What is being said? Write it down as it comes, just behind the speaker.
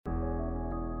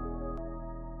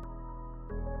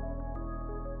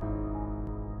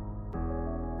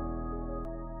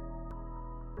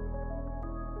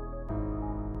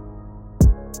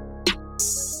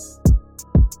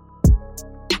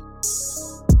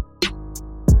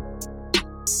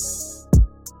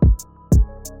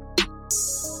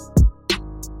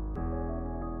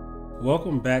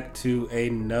Welcome back to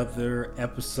another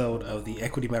episode of the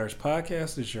Equity Matters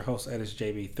podcast. This is your host, Edis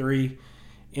JB3.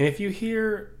 And if you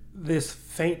hear this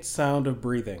faint sound of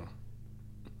breathing,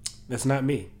 that's not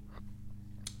me.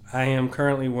 I am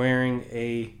currently wearing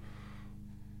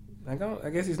I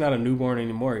guess he's not a newborn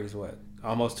anymore. He's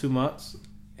almost 2 months.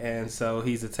 And so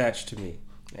he's attached to me.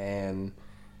 And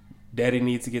Daddy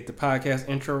needs to get the podcast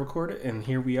intro recorded, and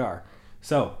here we are.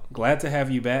 So, glad to have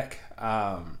you back.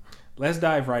 Let's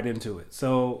dive right into it.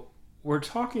 So, we're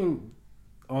talking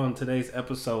on today's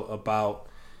episode about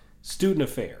student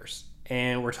affairs,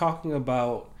 and we're talking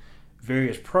about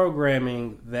various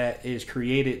programming that is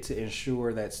created to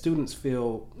ensure that students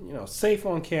feel, safe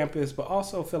on campus, but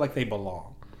also feel like they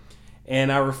belong.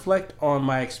 And I reflect on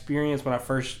my experience when I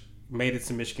first made it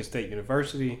to Michigan State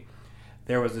University.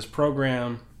 There was this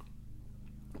program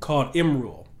called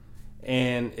MRULE.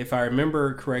 And if I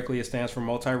remember correctly, it stands for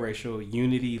Multiracial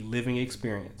Unity Living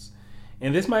Experience.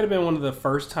 And this might have been one of the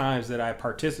first times that I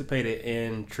participated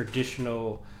in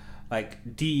traditional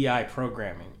DEI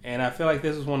programming. And I feel like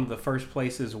this is one of the first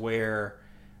places where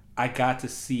I got to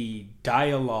see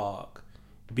dialogue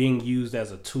being used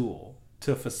as a tool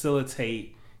to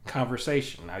facilitate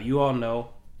conversation. Now, you all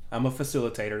know I'm a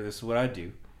facilitator. This is what I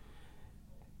do.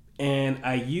 And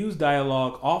I use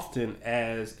dialogue often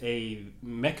as a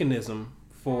mechanism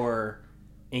for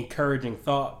encouraging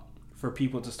thought, for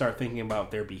people to start thinking about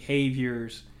their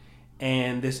behaviors.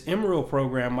 And this Emerald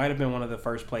program might have been one of the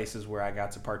first places where I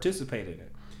got to participate in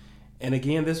it. And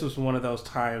again, this was one of those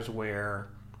times where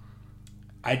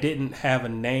I didn't have a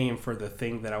name for the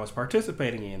thing that I was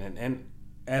participating in. And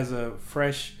as a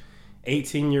fresh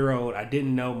 18-year-old, I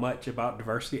didn't know much about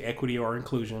diversity, equity, or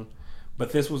inclusion.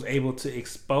 But this was able to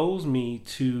expose me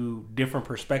to different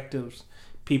perspectives,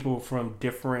 people from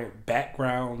different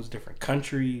backgrounds, different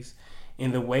countries,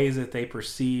 in the ways that they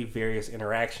perceive various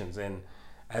interactions. And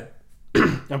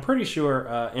I'm pretty sure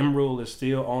MRULE is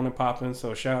still on and popping.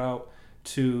 So shout out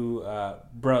to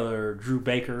brother Drew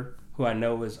Baker, who I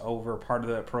know is over part of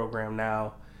that program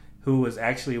now, who was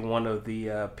actually one of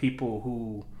the people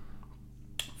who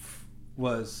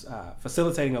was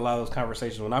facilitating a lot of those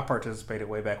conversations when I participated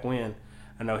way back when.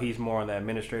 I know he's more on the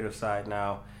administrative side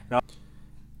now.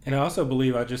 And I also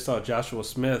believe I just saw Joshua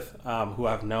Smith, who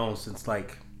I've known since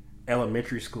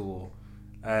elementary school,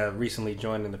 recently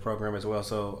joined in the program as well.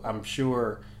 So I'm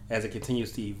sure as it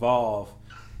continues to evolve,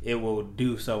 it will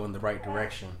do so in the right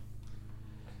direction.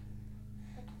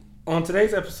 On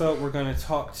today's episode, we're going to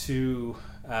talk to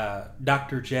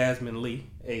Dr. Jasmine Lee,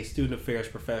 a student affairs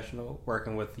professional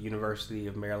working with the University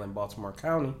of Maryland, Baltimore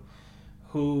County,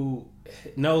 who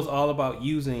knows all about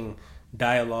using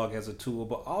dialogue as a tool,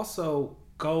 but also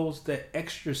goes the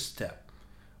extra step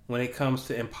when it comes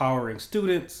to empowering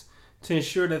students to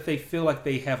ensure that they feel like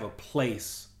they have a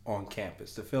place on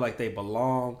campus, to feel like they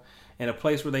belong, and a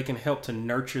place where they can help to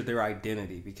nurture their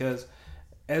identity. Because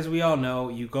as we all know,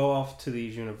 you go off to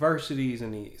these universities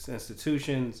and these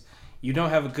institutions, you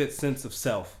don't have a good sense of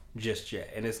self just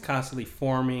yet. And it's constantly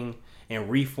forming and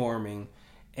reforming.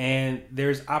 And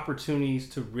there's opportunities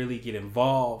to really get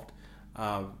involved,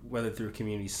 whether through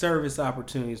community service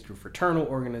opportunities, through fraternal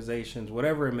organizations,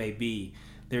 whatever it may be.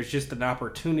 There's just an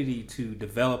opportunity to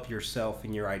develop yourself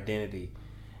and your identity.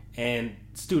 And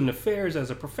student affairs as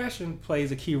a profession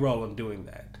plays a key role in doing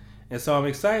that. And so I'm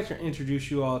excited to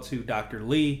introduce you all to Dr.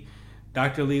 Lee.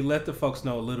 Dr. Lee, let the folks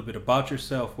know a little bit about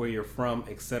yourself, where you're from,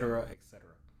 et cetera, et cetera.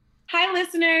 Hi,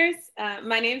 listeners.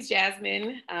 My name's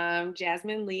Jasmine,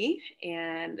 Jasmine Lee,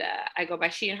 and I go by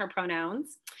she and her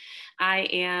pronouns. I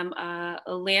am a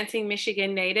Lansing,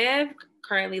 Michigan native,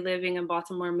 currently living in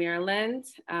Baltimore, Maryland.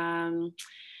 So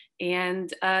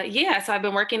I've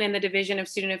been working in the Division of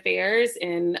Student Affairs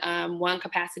in one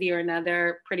capacity or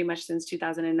another pretty much since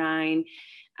 2009.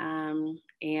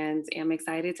 And I'm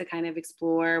excited to kind of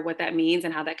explore what that means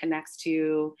and how that connects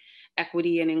to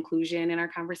equity and inclusion in our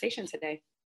conversation today.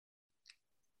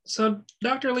 So,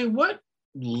 Dr. Lee, what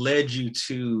led you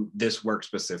to this work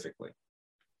specifically?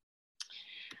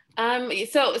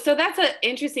 So that's an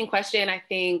interesting question, I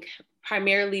think,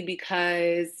 primarily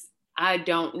because I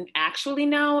don't actually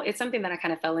know. It's something that I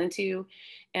kind of fell into.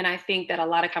 And I think that a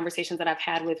lot of conversations that I've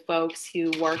had with folks who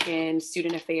work in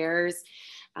student affairs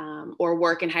or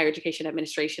work in higher education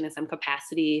administration in some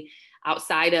capacity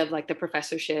outside of the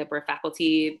professorship or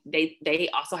faculty, they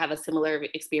also have a similar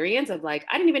experience of I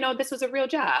didn't even know this was a real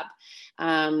job.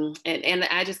 And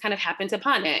I just kind of happened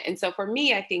upon it. And so for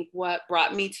me, I think what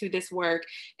brought me to this work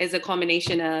is a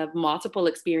culmination of multiple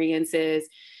experiences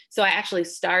So I actually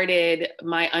started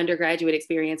my undergraduate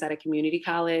experience at a community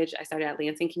college. I started at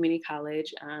Lansing Community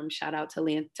College. Shout out to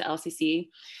LCC.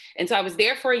 And so I was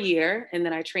there for a year, and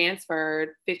then I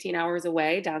transferred 15 hours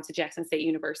away down to Jackson State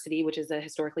University, which is a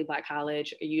historically Black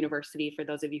college, a university for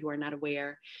those of you who are not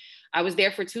aware. I was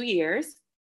there for 2 years.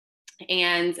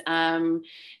 And,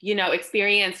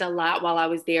 experienced a lot while I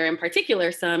was there, in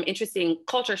particular, some interesting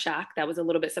culture shock that was a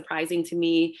little bit surprising to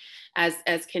me as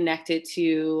connected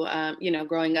to,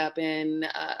 growing up and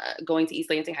going to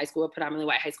East Lansing High School, a predominantly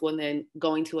white high school, and then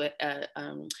going to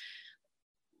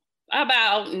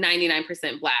about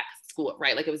 99% Black school,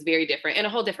 right? Like it was very different in a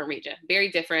whole different region, very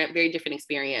different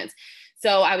experience.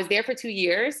 So I was there for 2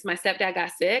 years. My stepdad got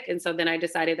sick. And so then I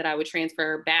decided that I would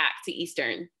transfer back to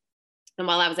Eastern. And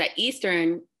while I was at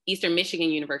Eastern Michigan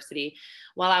University,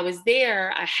 while I was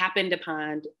there, I happened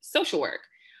upon social work.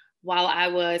 While I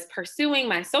was pursuing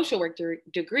my social work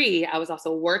degree, I was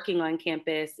also working on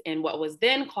campus in what was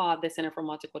then called the Center for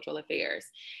Multicultural Affairs.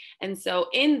 And so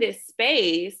in this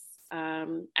space,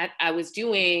 I was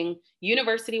doing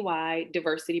university-wide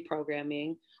diversity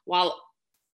programming while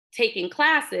taking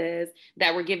classes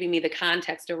that were giving me the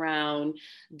context around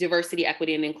diversity,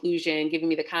 equity, and inclusion, giving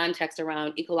me the context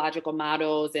around ecological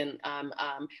models and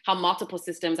how multiple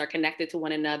systems are connected to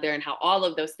one another, and how all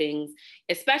of those things,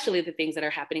 especially the things that are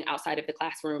happening outside of the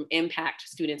classroom, impact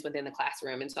students within the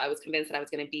classroom. And so I was convinced that I was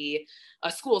going to be a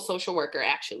school social worker,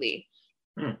 actually.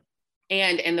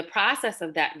 And in the process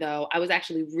of that, though, I was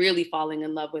actually really falling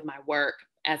in love with my work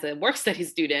as a work study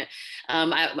student.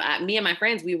 Me and my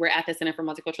friends, we were at the Center for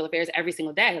Multicultural Affairs every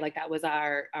single day. Like that was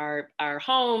our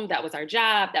home, that was our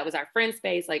job, that was our friend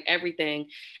space, like everything.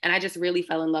 And I just really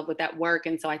fell in love with that work.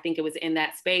 And so I think it was in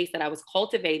that space that I was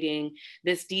cultivating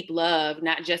this deep love,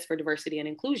 not just for diversity and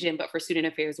inclusion, but for student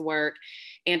affairs work.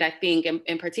 And I think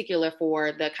in particular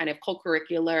for the kind of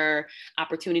co-curricular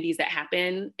opportunities that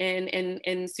happen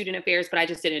in student affairs, but I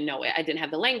just didn't know it. I didn't have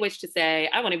the language to say,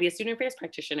 I want to be a student affairs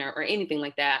practitioner or anything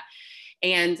like that.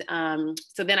 And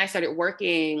so then I started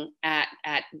working at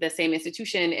the same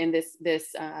institution in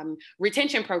this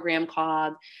retention program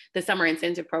called the Summer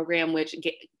Incentive Program, which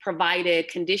provided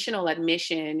conditional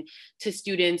admission to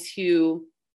students who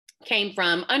came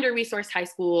from under-resourced high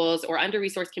schools or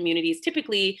under-resourced communities,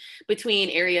 typically between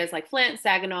areas like Flint,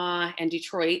 Saginaw, and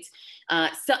Detroit.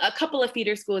 So a couple of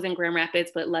feeder schools in Grand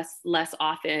Rapids, but less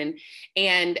often.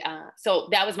 And so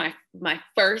that was my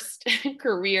first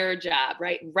career job,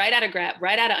 right out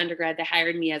of undergrad. They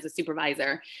hired me as a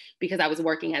supervisor because I was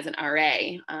working as an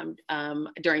RA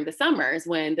during the summers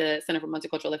when the Center for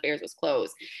Multicultural Affairs was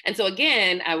closed. And so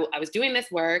again, I was doing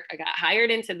this work. I got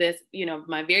hired into this,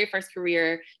 my very first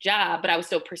career job, but I was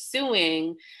still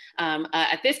pursuing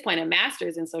at this point a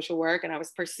master's in social work, and I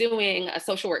was pursuing a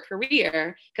social work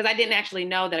career because I didn't actually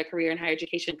know that a career in higher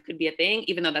education could be a thing,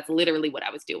 even though that's literally what I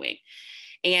was doing.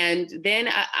 And then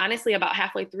honestly, about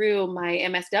halfway through my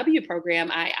MSW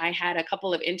program, I had a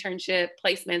couple of internship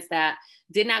placements that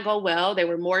did not go well. They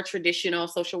were more traditional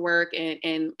social work and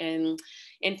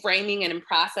in framing and in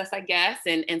process, I guess.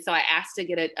 And so I asked to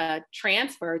get a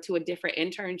transfer to a different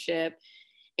internship.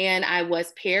 And I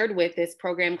was paired with this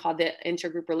program called the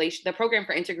Program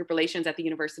for Intergroup Relations at the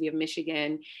University of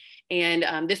Michigan.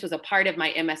 And this was a part of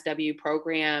my MSW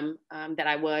program that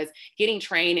I was getting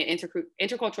trained in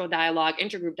intercultural dialogue,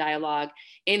 intergroup dialogue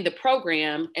in the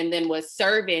program, and then was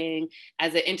serving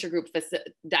as an intergroup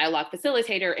dialogue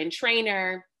facilitator and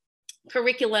trainer,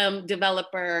 curriculum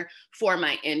developer for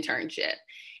my internship.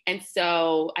 And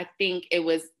so I think it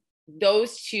was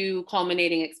those two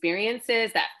culminating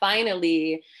experiences that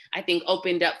finally, I think,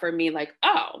 opened up for me like,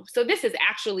 oh, so this is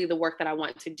actually the work that I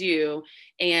want to do.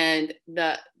 And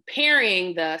the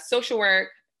pairing the social work,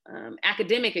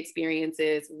 academic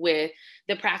experiences with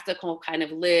the practical kind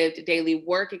of lived daily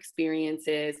work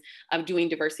experiences of doing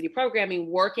diversity programming,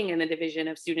 working in the division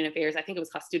of student affairs. I think it was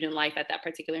called student life at that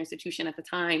particular institution at the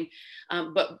time.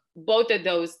 But both of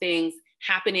those things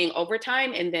happening over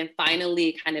time and then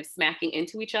finally kind of smacking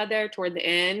into each other toward the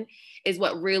end is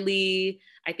what really,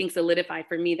 I think, solidified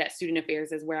for me that student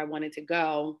affairs is where I wanted to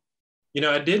go.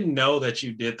 I didn't know that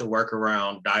you did the work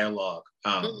around dialogue.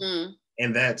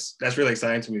 And that's really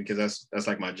exciting to me because that's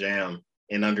like my jam,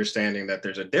 in understanding that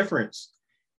there's a difference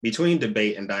between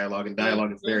debate and dialogue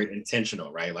is very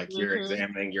intentional, right? Like you're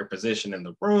examining your position in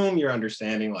the room, you're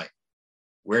understanding like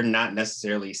we're not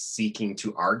necessarily seeking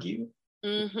to argue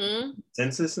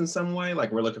consensus in some way,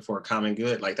 like we're looking for a common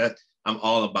good, like that. I'm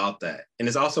all about that. And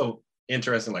it's also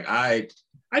interesting, like I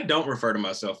don't refer to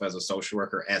myself as a social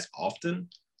worker as often.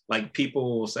 Like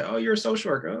people will say, oh, you're a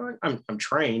social worker. Oh, I'm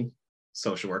trained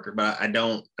social worker, but I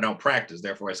don't practice.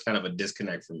 Therefore, it's kind of a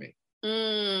disconnect for me.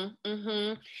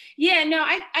 Mm-hmm. Yeah, no,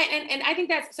 and I think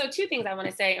that's, so two things I want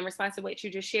to say in response to what you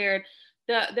just shared.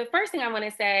 The first thing I want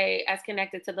to say, as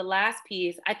connected to the last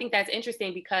piece, I think that's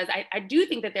interesting because I do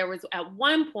think that there was at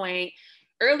one point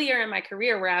earlier in my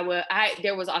career where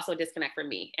there was also a disconnect for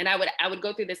me. And I would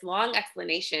go through this long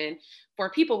explanation for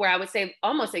people where I would say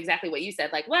almost exactly what you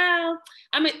said, like, well,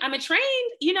 I'm a trained,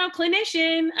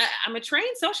 clinician, I'm a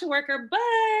trained social worker, but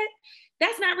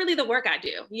that's not really the work I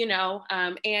do,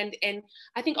 and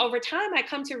I think over time I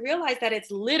come to realize that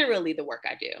it's literally the work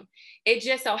I do. It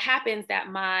just so happens that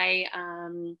my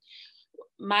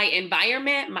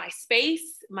environment, my space,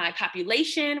 my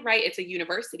population, right? It's a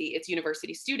university, it's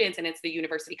university students, and it's the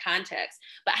university context.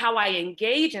 But how I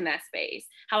engage in that space,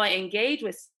 how I engage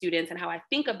with students, and how I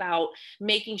think about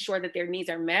making sure that their needs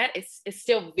are met is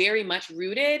still very much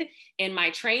rooted in my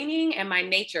training and my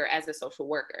nature as a social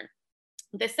worker.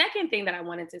 The second thing that I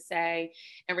wanted to say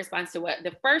in response to what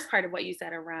the first part of what you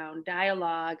said around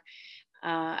dialogue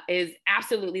is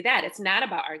absolutely that. It's not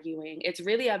about arguing. It's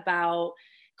really about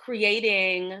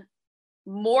creating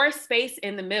more space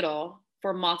in the middle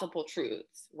for multiple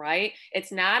truths, right?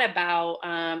 It's not about,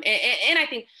 and I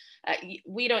think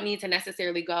we don't need to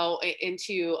necessarily go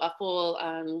into a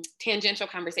full tangential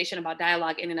conversation about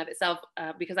dialogue in and of itself,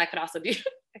 because I could also do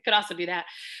that,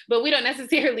 but we don't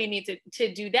necessarily need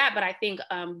to do that. But I think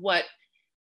what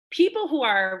people who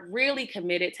are really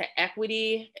committed to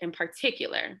equity in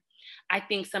particular, I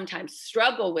think sometimes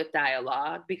struggle with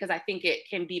dialogue because I think it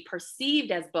can be perceived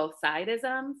as both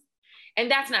sidisms. And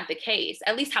that's not the case,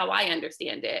 at least how I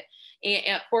understand it.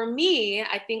 And for me,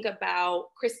 I think about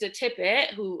Krista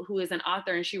Tippett, who is an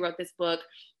author, and she wrote this book.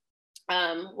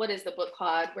 What is the book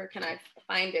called? Where can I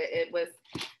find it?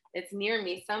 It's near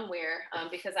me somewhere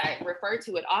because I refer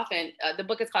to it often. The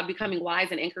book is called Becoming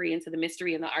Wise: An Inquiry into the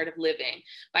Mystery and the Art of Living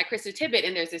by Krista Tippett.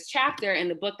 And there's this chapter in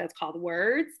the book that's called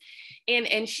Words.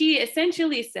 And she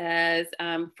essentially says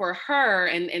for her,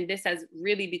 and this has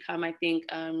really become, I think,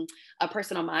 a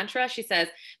personal mantra, she says,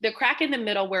 the crack in the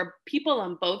middle where people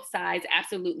on both sides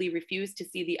absolutely refuse to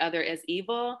see the other as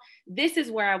evil, this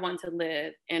is where I want to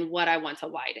live and what I want to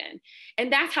widen.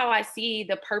 And that's how I see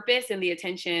the purpose and the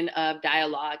attention of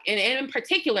dialogue, and in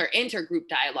particular, intergroup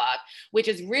dialogue, which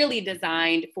is really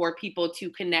designed for people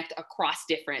to connect across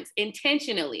difference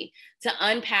intentionally, to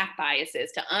unpack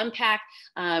biases, to unpack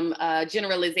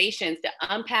generalizations, to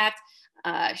unpack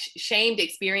shamed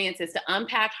experiences, to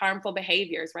unpack harmful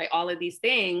behaviors, right? All of these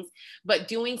things, but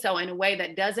doing so in a way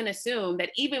that doesn't assume that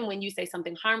even when you say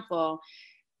something harmful,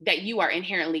 that you are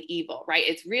inherently evil, right?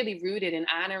 It's really rooted in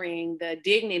honoring the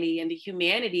dignity and the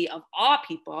humanity of all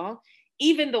people,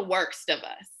 even the worst of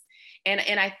us.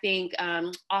 And I think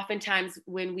oftentimes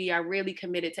when we are really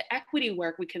committed to equity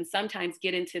work, we can sometimes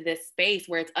get into this space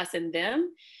where it's us and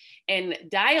them. And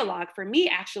dialogue for me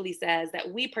actually says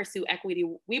that we pursue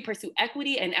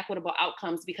equity and equitable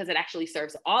outcomes because it actually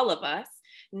serves all of us,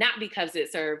 not because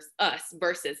it serves us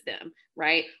versus them,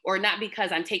 right? Or not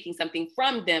because I'm taking something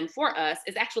from them for us.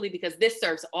 It's actually because this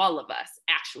serves all of us,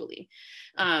 actually.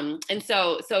 And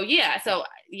so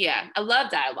yeah, I love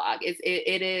dialogue.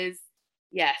 It is,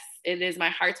 yes, it is my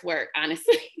heart's work,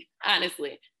 honestly,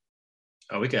 honestly.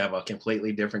 Oh, we could have a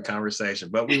completely different conversation,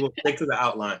 but we will stick to the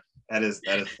outline. That is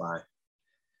fine.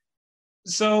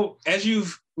 So as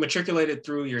you've matriculated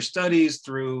through your studies,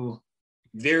 through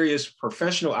various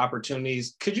professional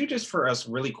opportunities, could you just for us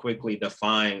really quickly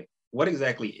define what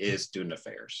exactly is student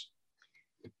affairs?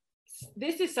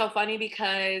 This is so funny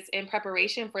because in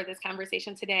preparation for this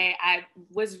conversation today, I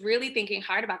was really thinking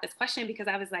hard about this question because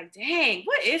I was like, dang,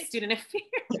 what is student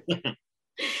affairs?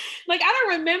 Like, I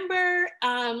don't remember.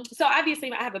 So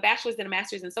obviously I have a bachelor's and a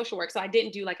master's in social work. So I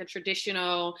didn't do like a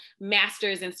traditional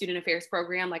master's in student affairs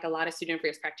program like a lot of student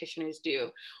affairs practitioners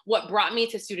do. What brought me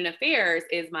to student affairs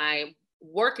is my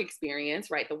work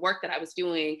experience, right? The work that I was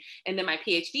doing. And then my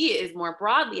PhD is more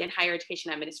broadly in higher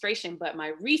education administration, but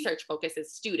my research focus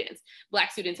is students,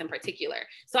 Black students in particular.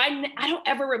 So I don't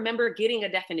ever remember getting a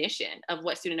definition of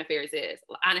what student affairs is,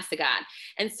 honest to God.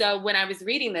 And so when I was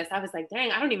reading this, I was like, dang,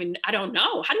 I don't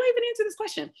know. How do I even answer this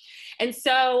question? And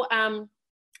so,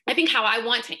 I think how I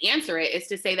want to answer it is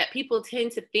to say that people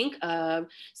tend to think of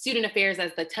student affairs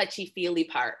as the touchy-feely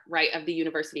part, right, of the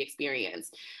university experience.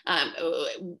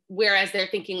 Whereas they're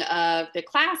thinking of the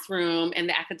classroom and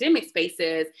the academic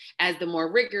spaces as the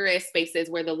more rigorous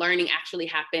spaces where the learning actually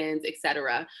happens, et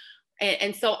cetera.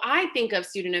 And so I think of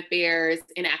student affairs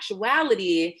in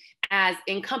actuality as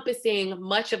encompassing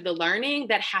much of the learning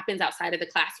that happens outside of the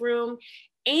classroom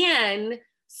and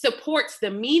supports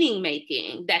the meaning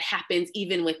making that happens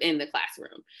even within the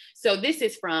classroom. So this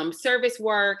is from service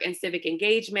work and civic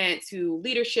engagement to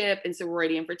leadership and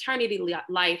sorority and fraternity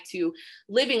life to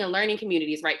living and learning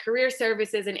communities, right? Career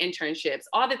services and internships,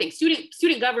 all the things,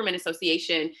 student government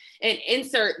association, and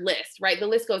insert list, right? The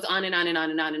list goes on and on and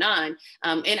on and on and on.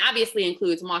 And obviously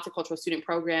includes multicultural student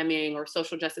programming or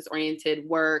social justice oriented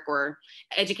work or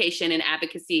education and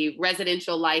advocacy,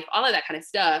 residential life, all of that kind of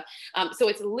stuff. So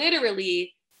it's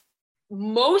literally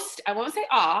most, I won't say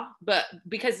all, but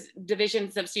because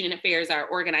divisions of student affairs are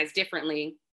organized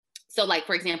differently. So like,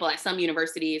 for example, at some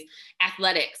universities,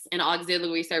 athletics and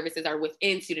auxiliary services are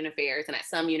within student affairs, and at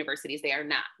some universities, they are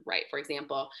not, right, for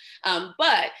example.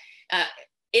 But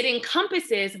it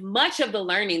encompasses much of the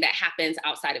learning that happens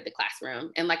outside of the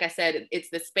classroom. And like I said, it's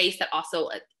the space that also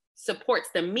supports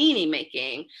the meaning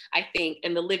making, I think,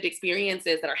 and the lived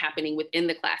experiences that are happening within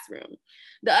the classroom.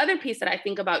 The other piece that I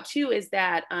think about too is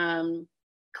that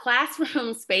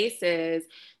classroom spaces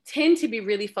tend to be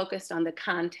really focused on the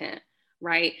content,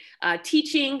 right?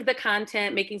 Teaching the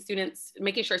content,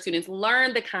 making sure students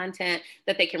learn the content,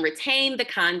 that they can retain the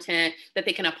content, that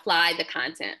they can apply the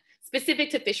content, specific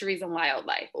to fisheries and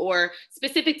wildlife, or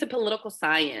specific to political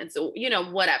science, or, you know,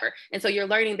 whatever. And so you're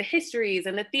learning the histories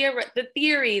and the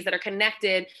theories that are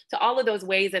connected to all of those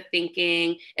ways of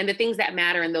thinking and the things that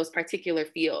matter in those particular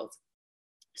fields.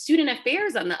 Student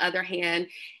affairs, on the other hand,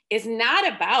 is not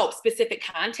about specific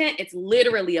content. It's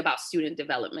literally about student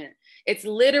development. It's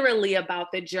literally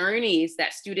about the journeys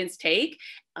that students take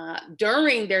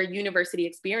during their university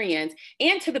experience,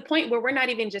 and to the point where we're not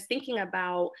even just thinking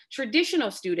about traditional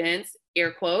students,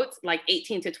 air quotes, like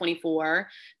 18 to 24,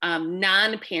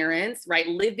 non-parents, right,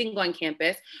 living on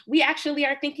campus. We actually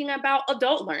are thinking about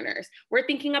adult learners. We're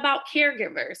thinking about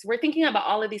caregivers. We're thinking about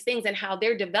all of these things and how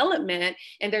their development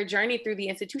and their journey through the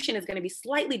institution is going to be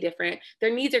slightly different.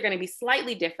 Their needs are going to be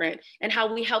slightly different, and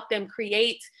how we help them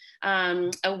create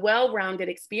a well-rounded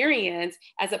experience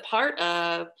as a part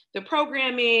of the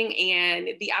programming and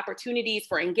the opportunities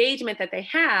for engagement that they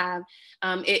have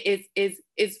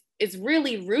is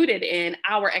really rooted in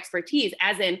our expertise,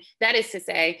 as in, that is to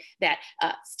say that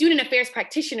student affairs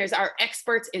practitioners are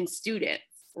experts in students,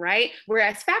 right?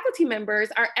 Whereas faculty members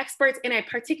are experts in a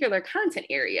particular content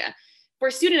area.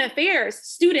 For student affairs,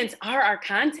 students are our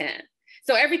content.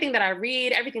 So everything that I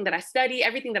read, everything that I study,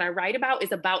 everything that I write about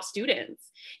is about students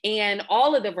and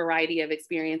all of the variety of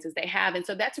experiences they have. And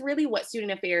so that's really what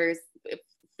student affairs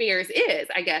is,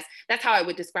 I guess. That's how I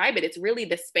would describe it. It's really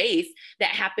the space that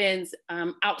happens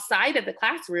outside of the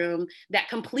classroom that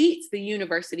completes the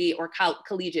university or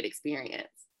collegiate experience.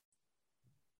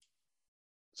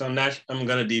 So I'm going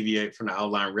to deviate from the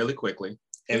outline really quickly.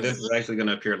 And this is actually going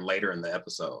to appear later in the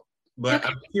episode. But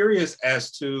I'm curious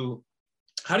as to,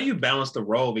 how do you balance the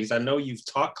role? Because I know you've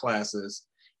taught classes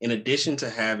in addition to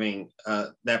having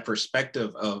that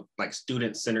perspective of like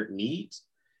student-centered needs.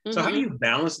 So how do you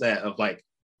balance that of like,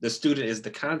 the student is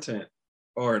the content,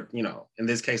 or, you know, in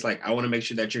this case, like, I want to make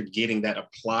sure that you're getting that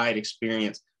applied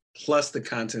experience plus the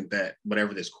content that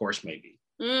whatever this course may be?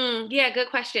 Yeah, good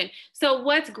question. So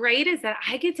what's great is that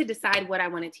I get to decide what I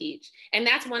want to teach. And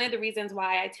that's one of the reasons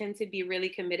why I tend to be really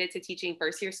committed to teaching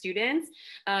first year students,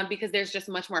 because there's just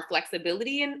much more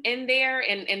flexibility in there.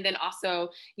 And then also,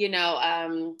 you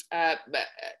know,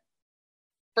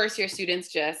 first year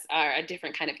students just are a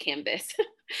different kind of canvas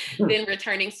than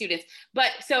returning students. But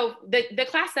so the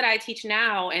class that I teach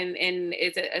now, and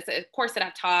it's a course that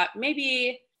I've taught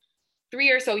maybe 3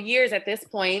 or so years at this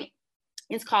point.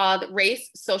 It's called Race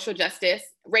and Social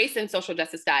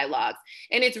Justice Dialogues.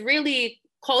 And it's really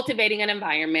cultivating an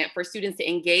environment for students to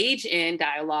engage in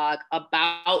dialogue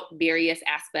about various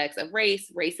aspects of race,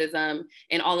 racism,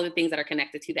 and all of the things that are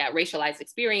connected to that, racialized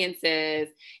experiences,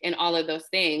 and all of those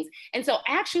things. And so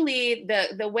actually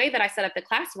the way that I set up the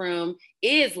classroom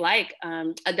is like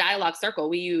a dialogue circle.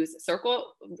 We use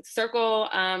circle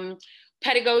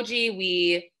pedagogy.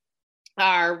 We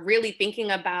are really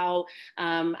thinking about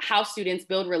how students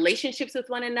build relationships with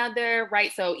one another,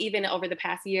 right? So even over the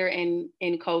past year in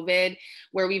COVID,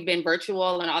 where we've been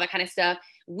virtual and all that kind of stuff,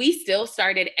 we still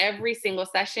started every single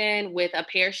session with a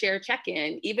pair share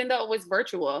check-in, even though it was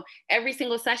virtual. Every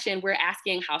single session, we're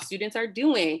asking how students are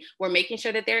doing. We're making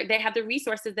sure that they have the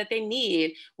resources that they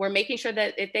need. We're making sure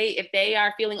that if they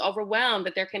are feeling overwhelmed,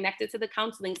 that they're connected to the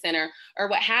counseling center or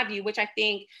what have you, which I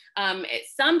think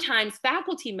sometimes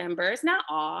faculty members, not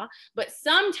all, but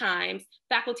sometimes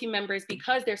faculty members,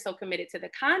 because they're so committed to the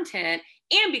content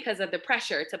and because of the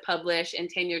pressure to publish and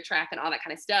tenure track and all that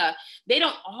kind of stuff, they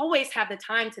don't always have the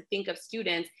time to think of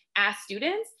students as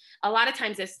students. A lot of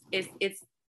times it's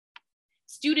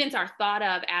students are thought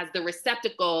of as the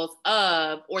receptacles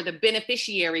of, or the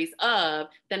beneficiaries of,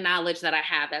 the knowledge that I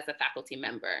have as a faculty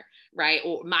member, right?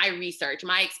 Or my research,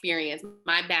 my experience,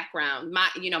 my background,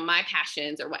 my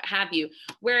passions, or what have you.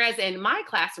 Whereas in my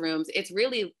classrooms, it's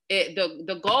really,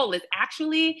 the goal is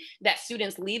actually that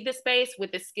students leave the space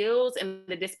with the skills and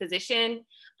the disposition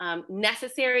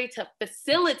necessary to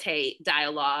facilitate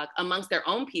dialogue amongst their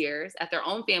own peers, at their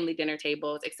own family dinner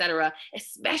tables, et cetera,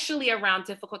 especially around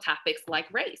difficult topics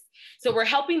like race. So we're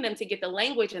helping them to get the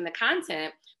language and the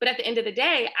content, but at the end of the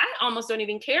day, I almost don't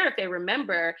even care if they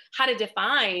remember how to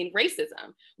define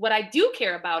racism. What I do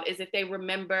care about is if they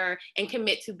remember and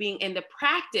commit to being in the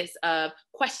practice of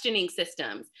questioning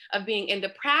systems, of being in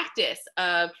the practice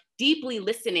of deeply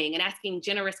listening and asking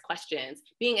generous questions,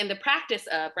 being in the practice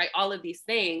of, right, all of these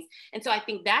things. And so I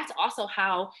think that's also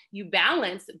how you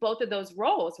balance both of those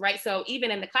roles, right? So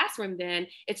even in the classroom, then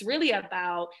it's really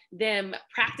about them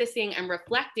practicing and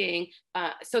reflecting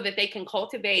so that they can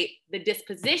cultivate the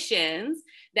dispositions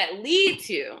that lead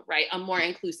to, right, a more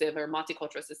inclusive or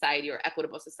multicultural society or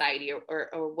equitable society,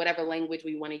 or whatever language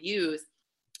we want to use,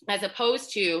 as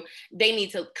opposed to they need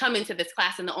to come into this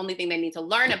class and the only thing they need to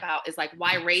learn about is like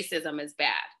why racism is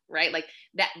bad, right? Like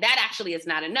that actually is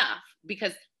not enough,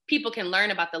 because people can learn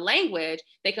about the language,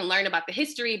 they can learn about the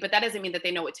history, but that doesn't mean that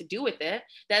they know what to do with it.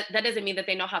 That doesn't mean that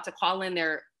they know how to call in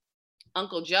their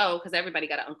Uncle Joe, because everybody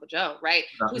got an Uncle Joe, right?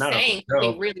 Who's saying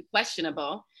something really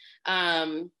questionable.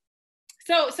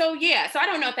 So yeah, so I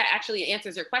don't know if that actually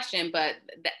answers your question, but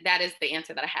that is the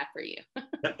answer that I have for you.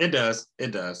 It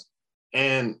does.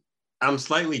 And I'm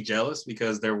slightly jealous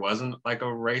because there wasn't like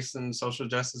a race and social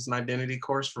justice and identity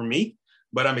course for me,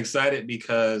 but I'm excited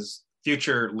because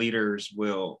future leaders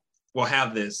will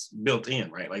have this built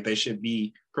in, right? Like they should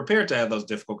be prepared to have those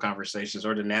difficult conversations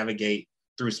or to navigate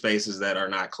through spaces that are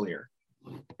not clear.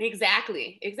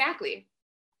 Exactly.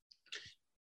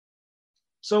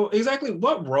 So exactly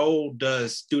what role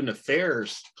does student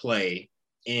affairs play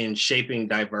in shaping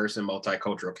diverse and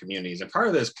multicultural communities? And part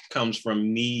of this comes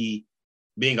from me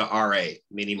being an RA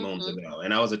many moons ago,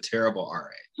 and I was a terrible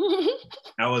RA.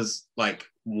 I was like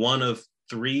one of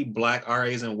 3 Black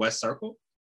RAs in West Circle.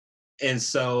 And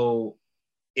so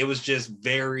it was just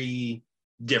very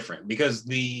different because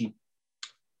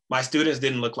my students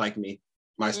didn't look like me.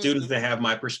 My students didn't have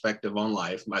my perspective on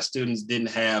life. My students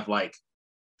didn't have like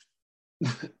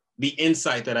the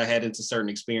insight that I had into certain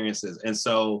experiences. And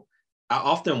so I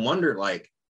often wondered,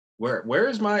 like, where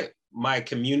is my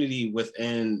community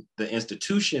within the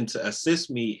institution to assist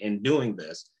me in doing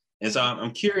this? And so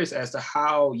I'm curious as to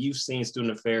how you've seen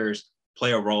student affairs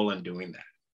play a role in doing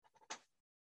that.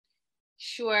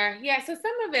 Sure. Yeah. So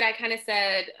some of it I kind of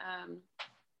said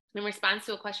in response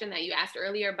to a question that you asked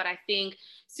earlier, but I think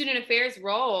student affairs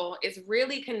role is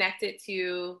really connected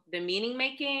to the meaning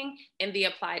making and the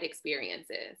applied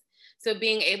experiences. So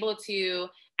being able to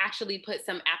actually put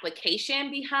some application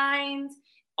behind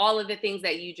all of the things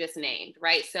that you just named,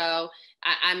 right? So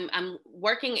I'm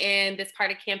working in this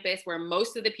part of campus where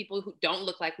most of the people who don't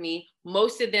look like me,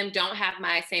 most of them don't have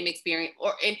my same experience,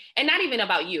 and not even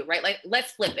about you, right? Like,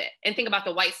 let's flip it and think about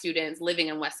the white students living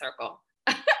in West Circle,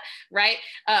 right?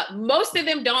 Most of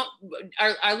them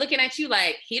are looking at you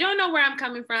like, he don't know where I'm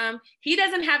coming from. He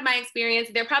doesn't have my experience.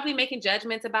 They're probably making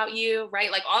judgments about you, right?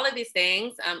 Like all of these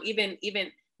things, even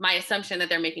my assumption that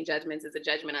they're making judgments is a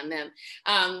judgment on them.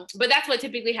 But that's what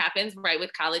typically happens, right,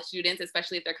 with college students,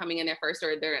 especially if they're coming in their first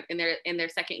or they're in their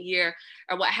second year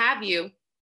or what have you.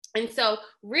 And so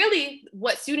really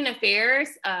what student affairs,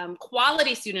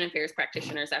 quality student affairs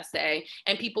practitioners, I say,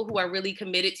 and people who are really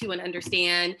committed to and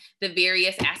understand the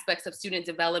various aspects of student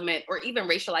development, or even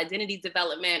racial identity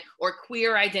development or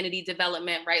queer identity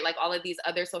development, right? Like all of these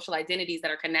other social identities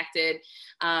that are connected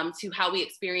to how we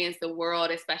experience the world,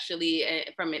 especially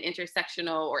from an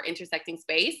intersectional or intersecting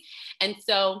space. And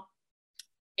so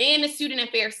in the student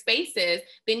affairs spaces,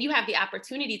 then you have the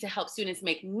opportunity to help students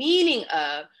make meaning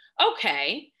of,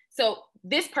 okay, so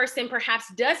this person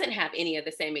perhaps doesn't have any of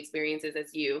the same experiences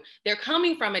as you. They're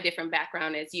coming from a different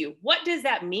background as you. What does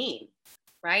that mean,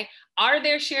 right? Are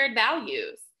there shared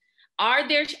values? Are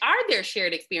there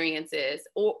shared experiences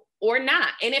or not?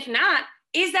 And if not,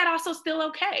 is that also still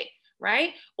okay,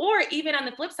 right? Or even on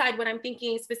the flip side, when I'm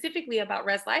thinking specifically about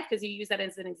Res Life, because you use that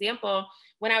as an example,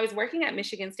 when I was working at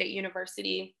Michigan State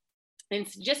University, and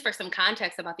just for some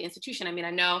context about the institution, I mean,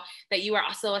 I know that you are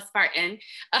also a Spartan,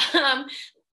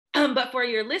 but for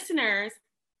your listeners,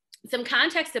 some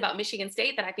context about Michigan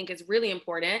State that I think is really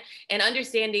important, and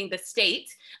understanding the state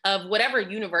of whatever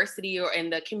university or in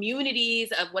the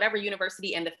communities of whatever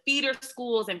university and the feeder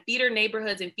schools and feeder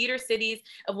neighborhoods and feeder cities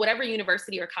of whatever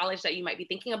university or college that you might be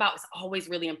thinking about is always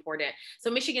really important.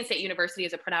 So Michigan State University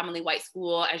is a predominantly white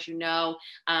school, as you know,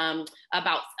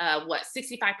 about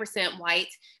 65% white,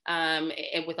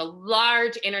 and with a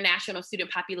large international student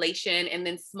population, and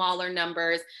then smaller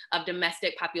numbers of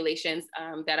domestic populations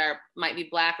that might be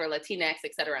Black or Latinx,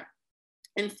 et cetera.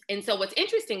 And so what's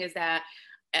interesting is that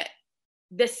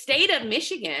the state of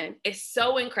Michigan is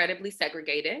so incredibly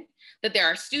segregated that there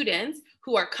are students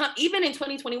who are, even in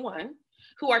 2021,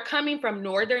 who are coming from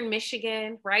Northern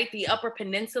Michigan, right? The Upper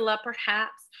Peninsula,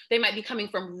 perhaps. They might be coming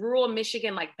from rural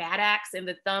Michigan, like Bad Axe in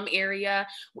the Thumb area,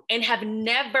 and have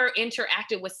never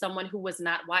interacted with someone who was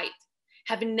not white,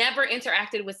 have never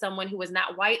interacted with someone who was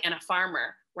not white and a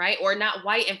farmer, right? Or not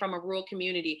white and from a rural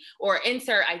community, or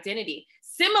insert identity.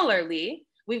 Similarly,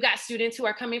 we've got students who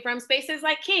are coming from spaces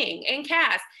like King and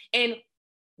Cass, and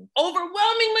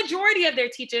overwhelming majority of their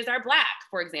teachers are Black,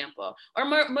 for example, or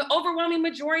overwhelming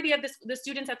majority of the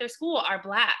students at their school are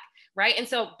Black, right? And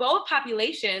so both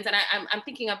populations, and I'm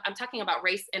talking about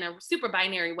race in a super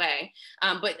binary way,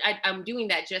 but I'm doing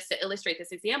that just to illustrate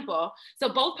this example. So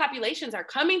both populations are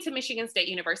coming to Michigan State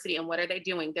University, and what are they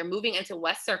doing? They're moving into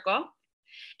West Circle,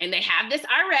 and they have this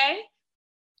RA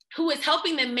who is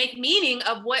helping them make meaning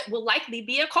of what will likely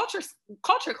be a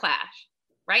culture clash,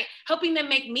 right? Helping them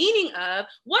make meaning of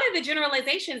what are the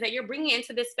generalizations that you're bringing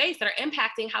into this space that are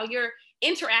impacting how you're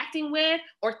interacting with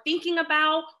or thinking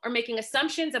about or making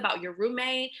assumptions about your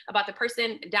roommate, about the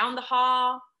person down the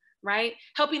hall, right?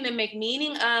 Helping them make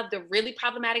meaning of the really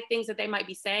problematic things that they might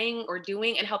be saying or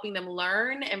doing, and helping them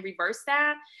learn and reverse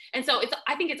that. And so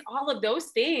I think it's all of those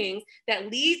things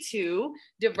that lead to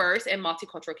diverse and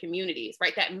multicultural communities,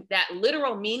 right? That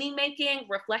literal meaning making,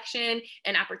 reflection,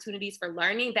 and opportunities for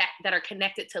learning that are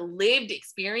connected to lived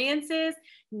experiences,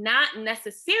 not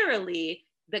necessarily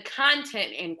the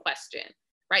content in question,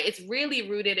 right? It's really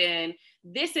rooted in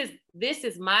this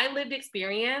is my lived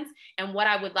experience, and what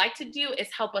I would like to do is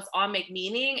help us all make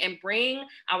meaning and bring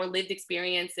our lived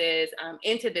experiences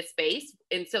into this space.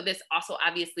 And so this also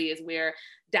obviously is where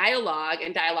dialogue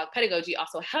and dialogue pedagogy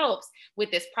also helps with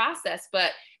this process.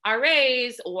 But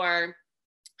RAs or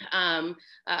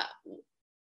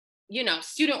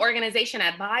student organization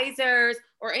advisors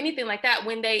or anything like that,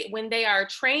 when they are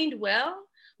trained well,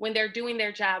 when they're doing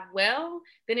their job well,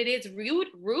 then it is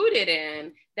rooted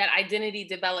in that identity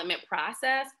development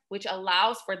process, which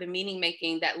allows for the meaning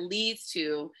making that leads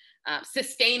to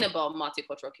sustainable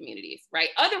multicultural communities, right?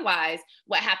 Otherwise,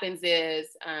 what happens is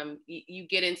you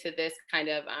get into this kind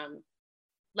of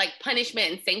like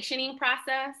punishment and sanctioning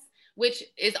process, which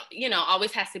is,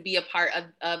 always has to be a part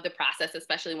of the process,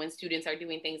 especially when students are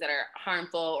doing things that are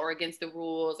harmful or against the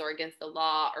rules or against the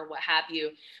law or what have you.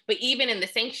 But even in the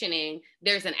sanctioning,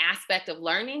 there's an aspect of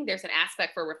learning, there's an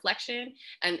aspect for reflection,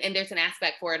 and there's an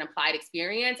aspect for an applied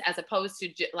experience, as opposed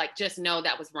to just know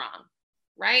that was wrong.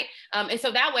 Right? And so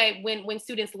that way, when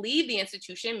students leave the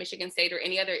institution, Michigan State or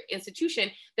any other institution,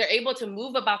 they're able to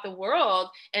move about the world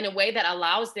in a way that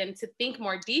allows them to think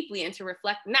more deeply and to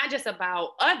reflect not just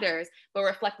about others, but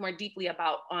reflect more deeply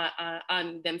about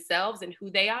on themselves and who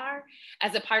they are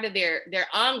as a part of their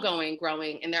ongoing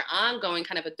growing and their ongoing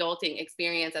kind of adulting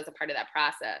experience as a part of that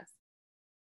process.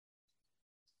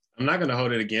 I'm not going to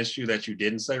hold it against you that you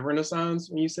didn't say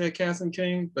Renaissance when you said Cass and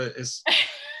King, but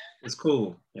it's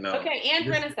cool, Okay, and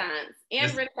Renaissance.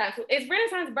 Renaissance. Is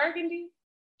Renaissance burgundy?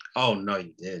 Oh, no,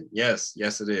 you didn't. Yes,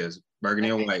 it is.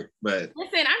 Burgundy and white. But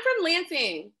listen, I'm from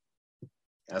Lansing.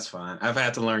 That's fine. I've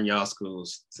had to learn y'all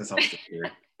schools since I'm still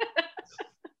here.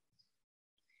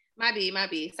 My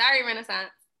B. Sorry,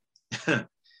 Renaissance.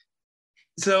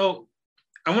 So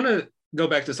I want to go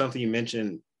back to something you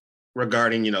mentioned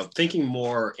regarding, thinking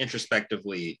more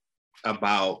introspectively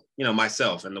about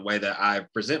myself and the way that I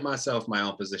present myself, my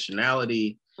own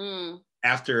positionality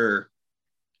after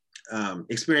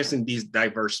experiencing these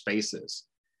diverse spaces.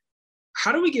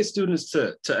 How do we get students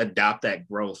to adopt that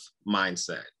growth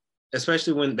mindset,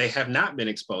 especially when they have not been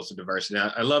exposed to diversity?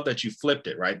 I love that you flipped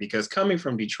it, right? Because coming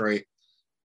from Detroit,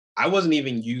 I wasn't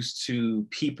even used to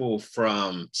people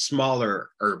from smaller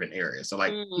urban areas. So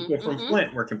like people from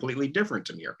Flint were completely different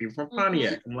to me, or people from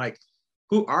Pontiac. I'm like,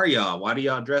 who are y'all? Why do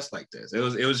y'all dress like this? It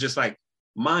was just like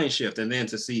mind shift. And then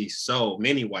to see so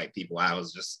many white people, I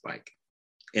was just like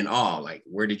in awe. Like,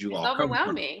 where did you all come from?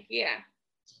 Overwhelming, yeah.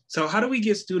 So how do we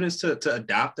get students to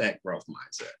adopt that growth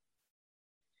mindset?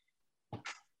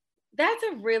 That's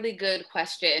a really good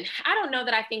question. I don't know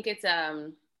that I think it's I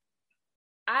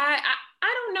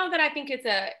don't know that I think it's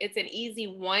an easy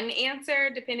one answer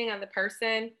depending on the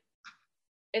person,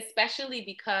 especially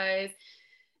because,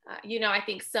 I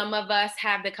think some of us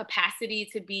have the capacity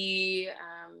to be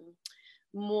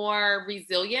more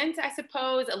resilient, I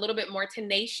suppose, a little bit more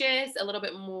tenacious, a little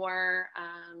bit more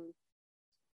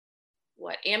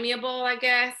amiable, I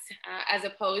guess, as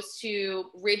opposed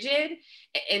to rigid.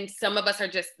 And some of us are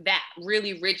just that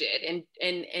really rigid, and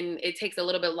it takes a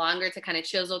little bit longer to kind of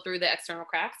chisel through the external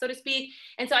cracks, so to speak.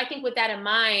 And so I think with that in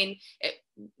mind,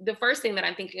 the first thing that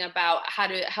I'm thinking about how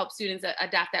to help students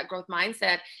adopt that growth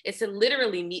mindset is to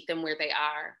literally meet them where they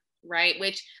are, right?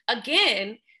 Which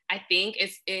again, I think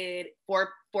is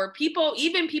for people,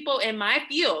 even people in my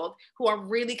field who are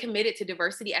really committed to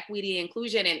diversity, equity,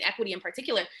 inclusion, and equity in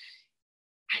particular,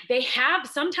 they have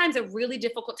sometimes a really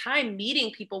difficult time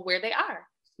meeting people where they are,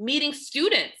 meeting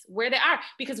students where they are,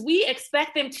 because we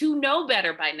expect them to know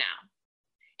better by now.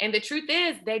 And the truth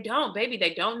is they don't, baby,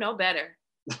 they don't know better.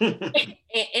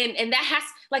 and that has,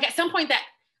 like, at some point, that,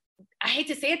 I hate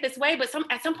to say it this way, but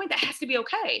at some point that has to be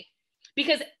okay,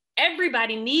 because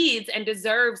everybody needs and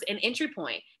deserves an entry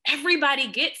point. Everybody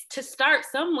gets to start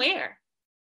somewhere.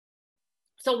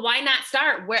 So why not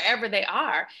start wherever they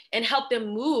are and help them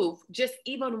move just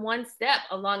even one step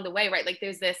along the way, right? Like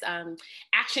there's this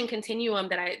action continuum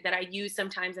that I use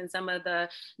sometimes in some of the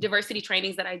diversity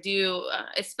trainings that I do,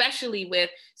 especially with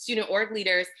student org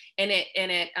leaders. And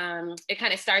it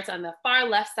kind of starts on the far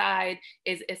left side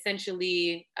is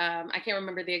essentially, I can't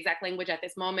remember the exact language at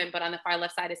this moment, but on the far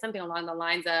left side is something along the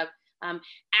lines of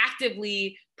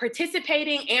actively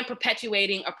participating and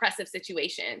perpetuating oppressive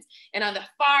situations. And on the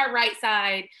far right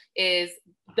side is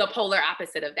the polar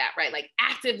opposite of that, right? Like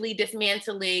actively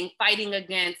dismantling, fighting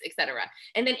against, etc.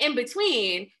 And then in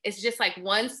between, it's just like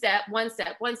one step, one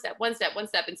step, one step, one step, one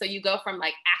step. And so you go from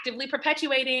like actively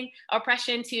perpetuating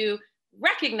oppression to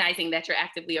recognizing that you're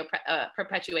actively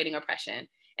perpetuating oppression.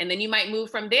 And then you might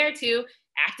move from there to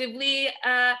actively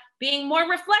being more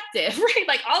reflective, right?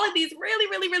 Like all of these really,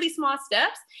 really, really small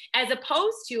steps, as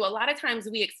opposed to a lot of times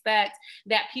we expect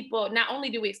that people, not only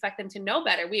do we expect them to know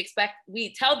better,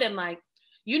 we tell them like,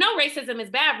 you know, racism is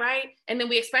bad, right? And then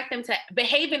we expect them to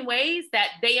behave in ways that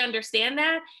they understand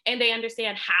that and they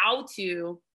understand how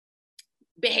to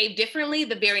behave differently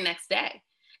the very next day.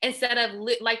 Instead of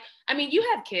like, I mean, you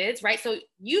have kids, right? So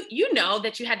you know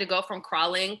that you had to go from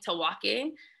crawling to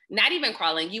walking. Not even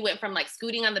crawling, you went from like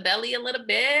scooting on the belly a little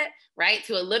bit, right?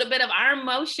 To a little bit of arm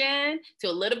motion, to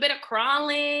a little bit of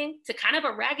crawling, to kind of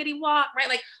a raggedy walk, right?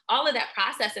 Like all of that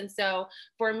process. And so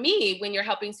for me, when you're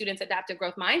helping students adopt a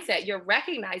growth mindset, you're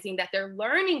recognizing that their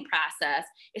learning process,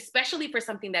 especially for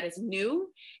something that is new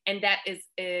and that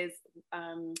is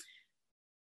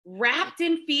wrapped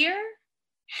in fear,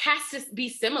 has to be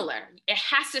similar. It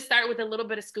has to start with a little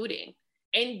bit of scooting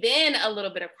and then a little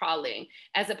bit of crawling,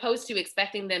 as opposed to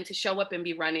expecting them to show up and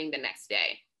be running the next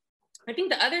day. I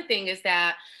think the other thing is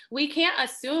that we can't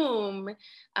assume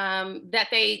that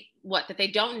they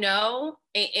don't know.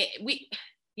 We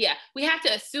have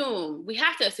to assume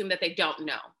that they don't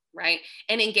know, right?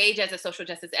 And engage as a social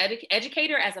justice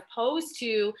educator, as opposed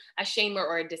to a shamer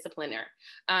or a discipliner.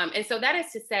 And so that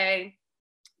is to say,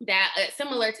 that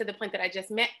similar to the point that I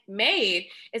just made,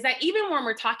 is that even when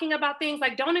we're talking about things,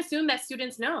 like don't assume that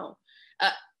students know.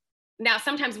 Now,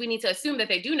 sometimes we need to assume that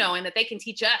they do know and that they can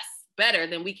teach us better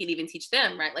than we can even teach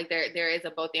them, right? Like there is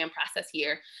a both and process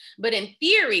here. But in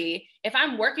theory, if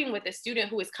I'm working with a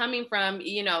student who is coming from,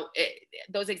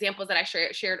 those examples that I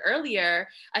shared earlier,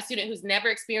 a student who's never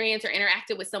experienced or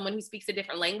interacted with someone who speaks a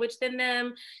different language than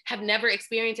them, have never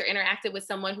experienced or interacted with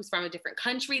someone who's from a different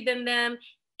country than them,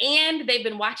 and they've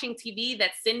been watching TV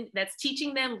that's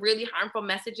teaching them really harmful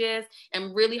messages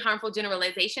and really harmful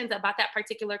generalizations about that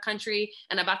particular country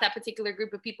and about that particular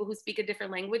group of people who speak a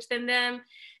different language than them,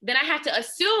 then I have to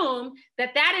assume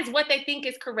that that is what they think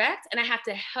is correct. And I have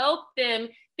to help them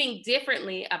think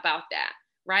differently about that,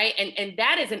 right? And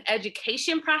that is an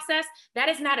education process. That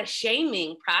is not a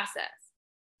shaming process.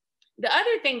 The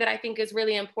other thing that I think is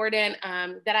really important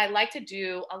that I like to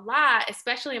do a lot,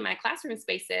 especially in my classroom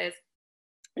spaces,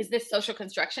 is this social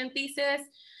construction thesis.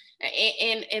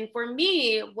 And for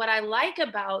me, what I like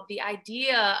about the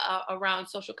idea around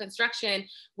social construction,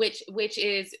 which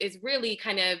is really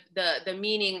kind of the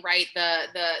meaning, right?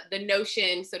 The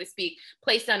notion, so to speak,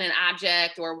 placed on an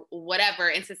object or whatever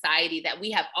in society that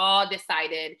we have all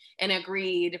decided and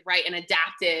agreed, right? And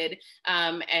adapted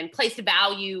and placed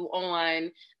value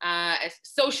on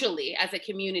socially as a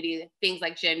community, things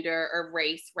like gender or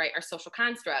race, right? Or social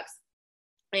constructs.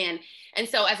 And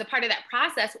so as a part of that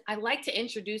process, I like to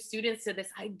introduce students to this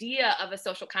idea of a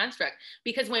social construct,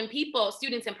 because when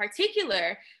students in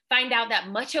particular, find out that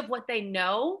much of what they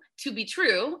know to be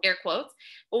true, air quotes,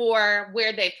 or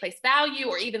where they place value,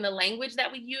 or even the language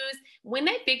that we use, when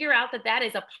they figure out that that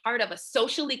is a part of a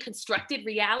socially constructed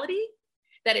reality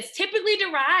that is typically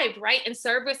derived, right, in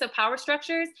service of power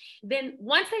structures, then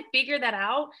once they figure that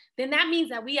out, then that means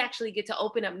that we actually get to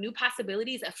open up new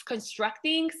possibilities of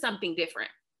constructing something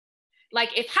different.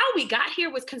 Like, if how we got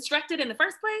here was constructed in the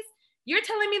first place, you're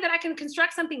telling me that I can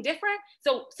construct something different?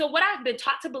 So what I've been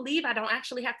taught to believe, I don't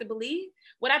actually have to believe.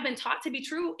 What I've been taught to be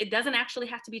true, it doesn't actually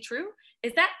have to be true.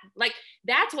 Is that, like,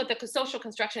 that's what the social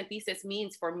construction thesis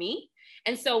means for me.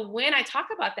 And so when I talk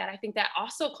about that, I think that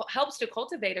also helps to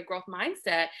cultivate a growth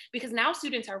mindset, because now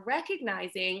students are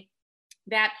recognizing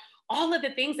that all of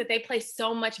the things that they place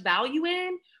so much value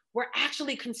in were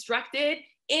actually constructed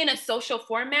in a social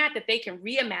format that they can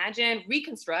reimagine,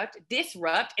 reconstruct,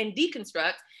 disrupt, and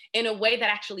deconstruct in a way that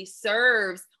actually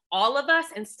serves all of us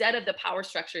instead of the power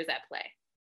structures at play.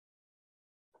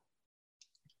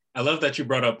 I love that you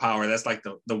brought up power. That's like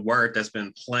the word that's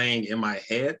been playing in my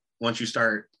head once you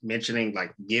start mentioning,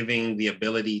 like, giving the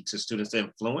ability to students to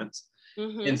influence.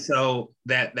 Mm-hmm. And so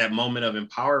that moment of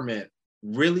empowerment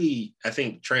really, I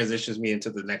think, transitions me into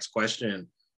the next question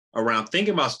around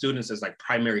thinking about students as like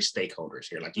primary stakeholders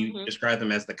here. Like, you described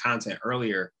them as the content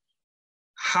earlier.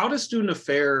 How does student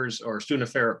affairs or student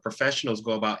affair professionals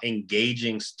go about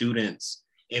engaging students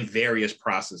in various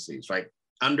processes, right?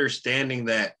 Understanding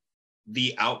that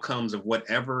the outcomes of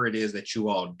whatever it is that you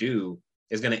all do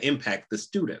is going to impact the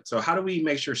student. So how do we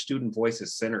make sure student voice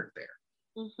is centered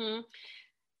there? Mm-hmm.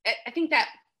 I think that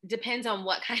depends on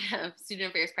what kind of student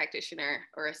affairs practitioner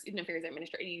or a student affairs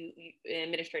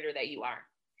administrator that you are.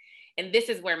 And this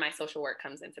is where my social work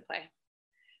comes into play.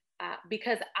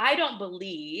 Because I don't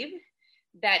believe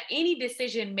that any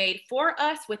decision made for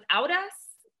us without us,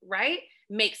 right,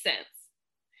 makes sense.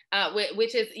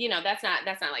 Which is, that's not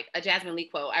like a Jasmine Lee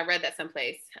quote. I read that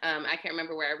someplace. I can't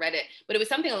remember where I read it, but it was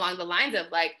something along the lines of,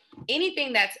 like,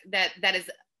 anything that is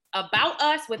about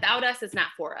us without us is not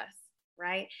for us.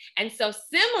 Right. And so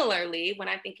similarly, when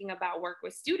I'm thinking about work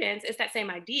with students, it's that same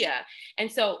idea.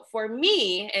 And so for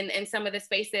me, and some of the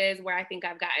spaces where I think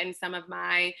I've gotten some of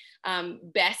my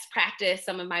best practice,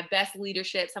 some of my best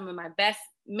leadership, some of my best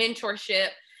mentorship,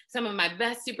 some of my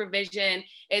best supervision,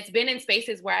 it's been in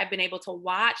spaces where I've been able to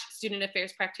watch student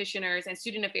affairs practitioners and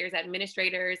student affairs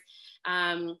administrators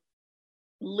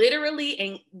literally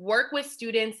and work with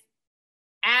students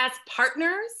as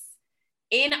partners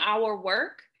in our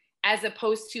work, as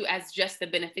opposed to as just the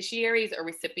beneficiaries or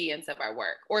recipients of our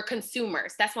work, or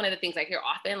consumers. That's one of the things I hear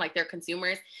often, like, they're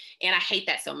consumers. And I hate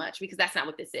that so much, because that's not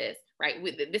what this is, right?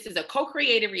 This is a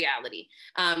co-created reality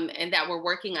and that we're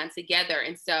working on together.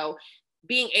 And so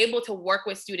being able to work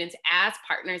with students as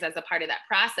partners as a part of that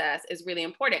process is really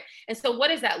important. And so what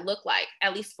does that look like?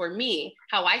 At least for me,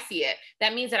 how I see it,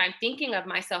 that means that I'm thinking of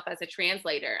myself as a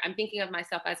translator. I'm thinking of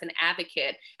myself as an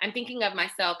advocate. I'm thinking of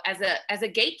myself as a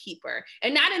gatekeeper,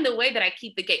 and not in the way that I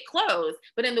keep the gate closed,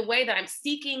 but in the way that I'm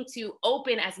seeking to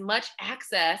open as much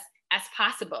access as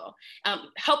possible,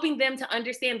 helping them to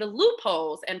understand the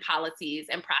loopholes and policies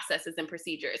and processes and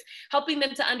procedures, helping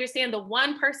them to understand the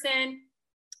one person,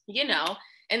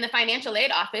 in the financial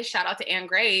aid office, shout out to Ann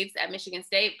Graves at Michigan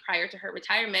State prior to her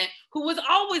retirement, who was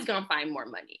always going to find more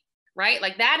money, right?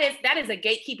 Like, that is a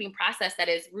gatekeeping process that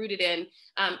is rooted in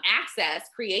access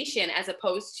creation, as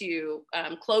opposed to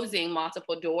closing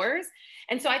multiple doors.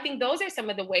 And so I think those are some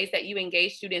of the ways that you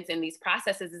engage students in these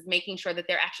processes, is making sure that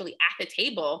they're actually at the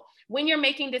table when you're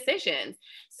making decisions.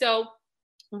 So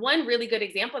one really good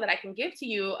example that I can give to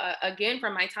you, again,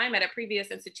 from my time at a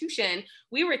previous institution,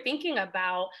 we were thinking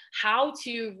about how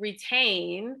to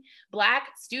retain Black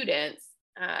students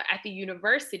at the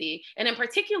university. And in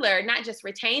particular, not just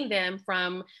retain them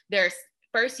from their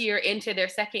first year into their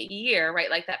second year, right?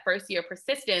 Like that first year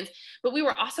persistence, but we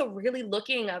were also really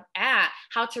looking at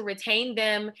how to retain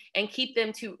them and keep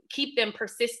them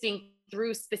persisting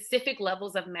through specific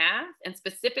levels of math and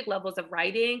specific levels of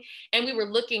writing. And we were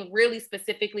looking really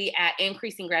specifically at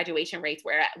increasing graduation rates,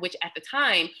 which at the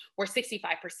time were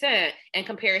 65% in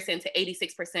comparison to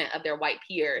 86% of their white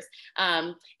peers.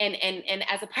 And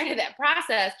as a part of that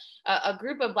process, a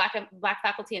group of Black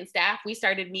faculty and staff, we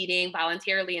started meeting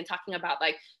voluntarily and talking about,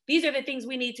 like, these are the things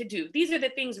we need to do. These are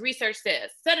the things research says.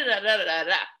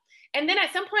 And then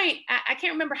at some point, I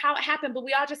can't remember how it happened, but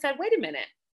we all just said, wait a minute.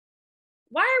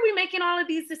 Why are we making all of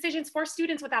these decisions for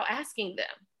students without asking them?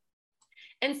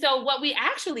 And so what we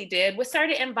actually did was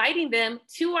started inviting them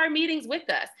to our meetings with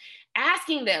us,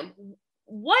 asking them,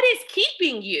 what is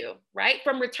keeping you, right,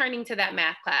 from returning to that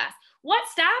math class?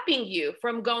 What's stopping you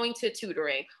from going to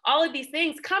tutoring? All of these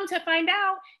things, come to find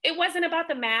out, it wasn't about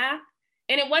the math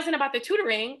and it wasn't about the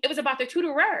tutoring, it was about the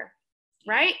tutorer,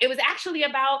 right? It was actually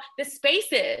about the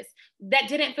spaces that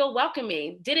didn't feel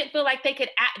welcoming, didn't feel like they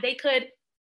could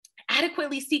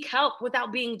adequately seek help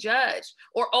without being judged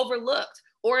or overlooked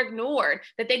or ignored,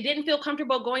 that they didn't feel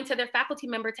comfortable going to their faculty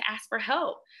member to ask for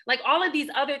help. Like all of these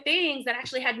other things that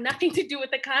actually had nothing to do with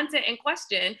the content in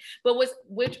question, but was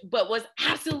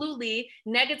absolutely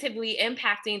negatively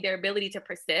impacting their ability to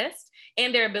persist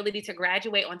and their ability to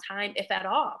graduate on time, if at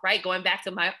all, right? Going back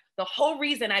to the whole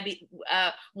reason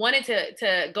I wanted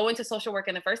to go into social work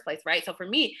in the first place, right? So for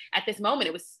me, at this moment,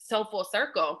 it was so full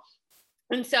circle.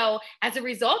 And so as a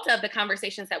result of the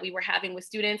conversations that we were having with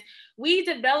students, we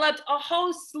developed a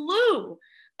whole slew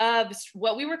of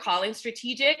what we were calling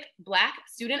strategic Black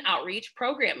student outreach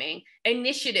programming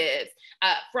initiatives,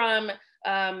 from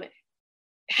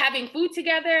having food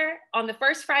together on the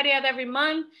first Friday of every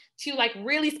month to like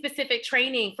really specific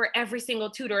training for every single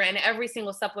tutor and every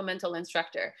single supplemental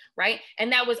instructor, right?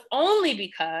 And that was only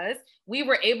because we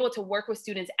were able to work with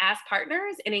students as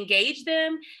partners and engage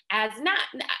them as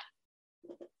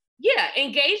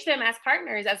engage them as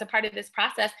partners as a part of this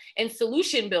process and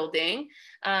solution building,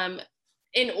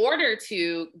 in order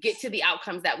to get to the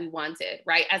outcomes that we wanted,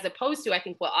 right? As opposed to, I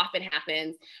think what often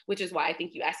happens, which is why I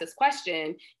think you asked this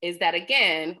question, is that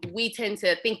again, we tend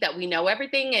to think that we know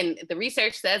everything and the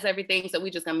research says everything, so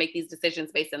we're just gonna make these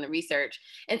decisions based on the research,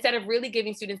 instead of really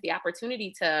giving students the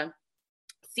opportunity to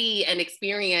see and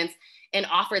experience and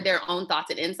offer their own thoughts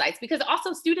and insights, because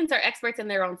also students are experts in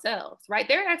their own selves, right?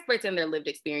 They're experts in their lived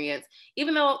experience,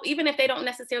 even if they don't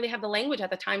necessarily have the language at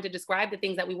the time to describe the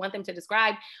things that we want them to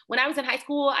describe. When I was in high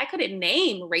school, I couldn't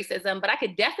name racism, but I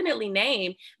could definitely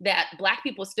name that Black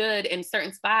people stood in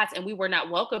certain spots and we were not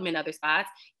welcome in other spots,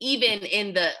 even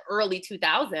in the early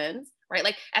 2000s, right?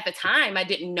 Like at the time, I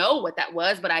didn't know what that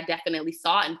was, but I definitely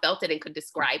saw it and felt it and could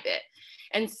describe it.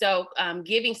 And so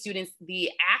giving students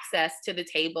the access to the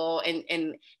table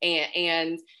and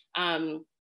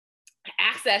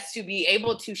access to be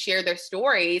able to share their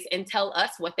stories and tell us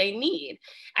what they need.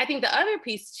 I think the other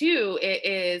piece too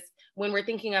is when we're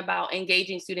thinking about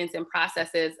engaging students in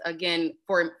processes, again,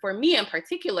 for me in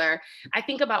particular, I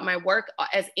think about my work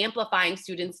as amplifying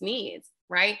students' needs,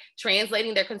 right?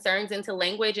 Translating their concerns into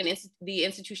language and the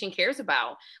institution cares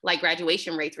about, like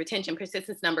graduation rates, retention,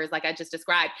 persistence numbers, like I just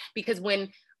described. Because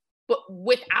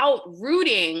without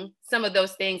rooting some of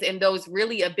those things in those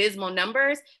really abysmal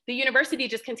numbers, the university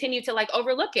just continued to like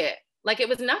overlook it, like it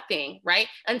was nothing, right?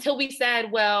 Until we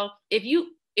said, well, if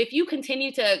you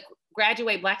continue to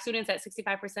graduate Black students at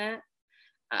 65%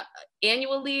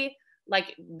 annually,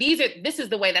 like this is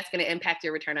the way that's going to impact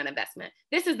your return on investment.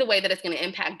 This is the way that it's going to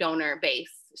impact donor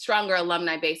base, stronger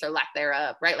alumni base or lack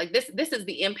thereof, right? Like this is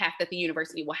the impact that the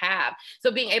university will have.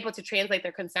 So being able to translate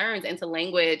their concerns into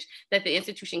language that the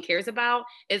institution cares about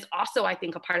is also, I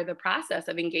think, a part of the process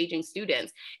of engaging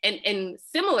students. And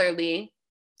similarly,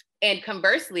 and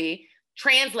conversely,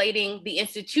 translating the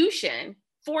institution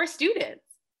for students,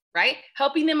 right?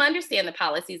 Helping them understand the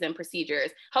policies and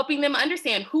procedures, helping them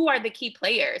understand who are the key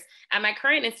players. At my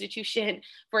current institution,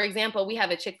 for example, we have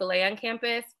a Chick-fil-A on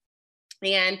campus.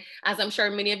 And as I'm sure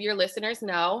many of your listeners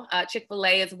know,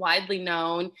 Chick-fil-A is widely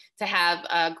known to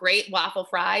have great waffle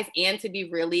fries and to be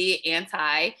really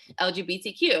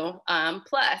anti-LGBTQ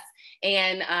plus.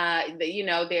 And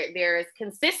there's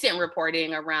consistent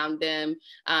reporting around them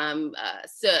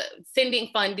sending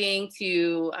funding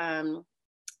to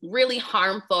really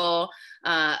harmful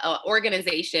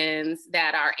organizations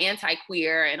that are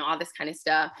anti-queer and all this kind of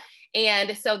stuff.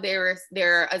 And so there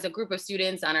is a group of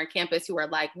students on our campus who are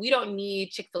like, we don't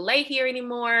need Chick-fil-A here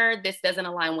anymore. This doesn't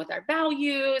align with our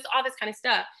values, all this kind of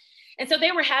stuff. And so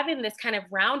they were having this kind of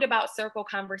roundabout circle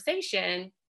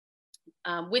conversation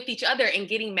with each other and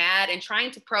getting mad and trying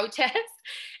to protest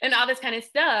and all this kind of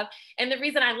stuff. And the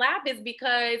reason I laugh is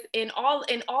because in all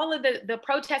of the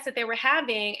protests that they were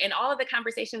having and all of the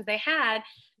conversations they had,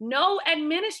 no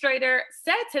administrator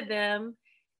said to them,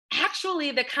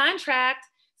 actually the contract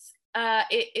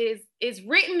is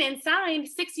written and signed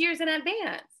 6 years in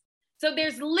advance. So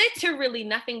there's literally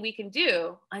nothing we can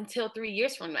do until 3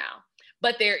 years from now.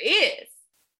 But there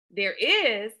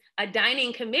is a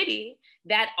dining committee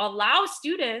that allows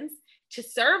students to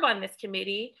serve on this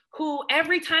committee, who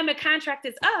every time a contract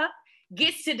is up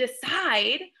gets to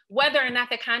decide whether or not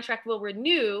the contract will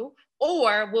renew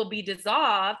or will be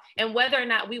dissolved, and whether or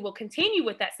not we will continue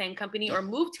with that same company or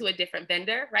move to a different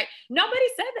vendor, right? Nobody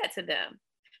said that to them.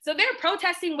 So they're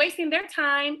protesting, wasting their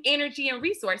time, energy, and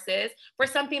resources for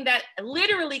something that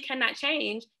literally cannot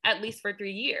change, at least for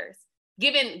 3 years,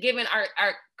 given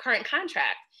our current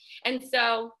contract. And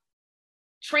so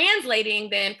translating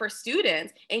then for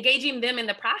students, engaging them in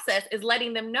the process is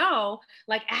letting them know,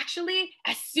 like, actually,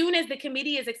 as soon as the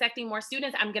committee is accepting more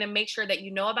students, I'm going to make sure that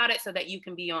you know about it so that you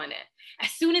can be on it. As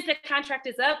soon as the contract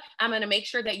is up, I'm going to make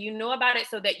sure that you know about it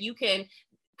so that you can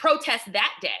protest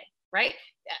that day, right?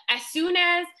 As soon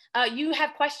as you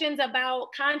have questions about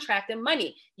contract and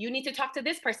money, you need to talk to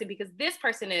this person because this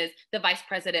person is the vice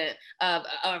president of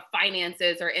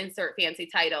finances, or insert fancy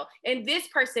title. And this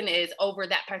person is over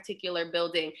that particular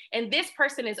building. And this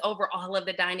person is over all of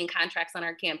the dining contracts on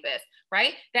our campus,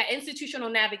 right? That institutional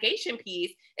navigation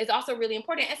piece is also really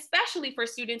important, especially for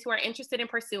students who are interested in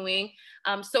pursuing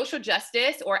social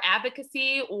justice or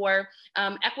advocacy or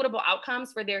equitable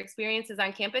outcomes for their experiences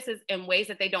on campuses in ways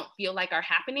that they don't feel like are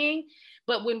happening.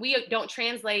 But when we don't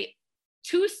translate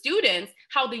to students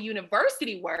how the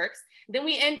university works, then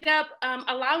we end up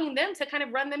allowing them to kind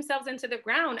of run themselves into the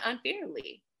ground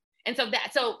unfairly. And so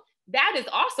that is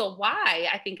also why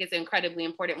I think it's incredibly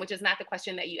important, which is not the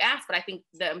question that you asked, but I think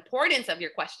the importance of your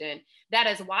question, that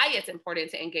is why it's important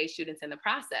to engage students in the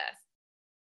process.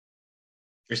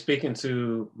 You're speaking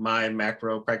to my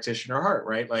macro practitioner heart,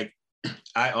 right? Like,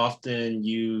 I often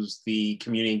use the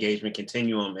community engagement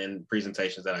continuum in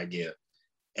presentations that I give.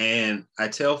 And I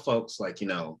tell folks, like, you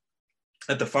know,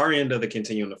 at the far end of the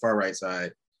continuum, the far right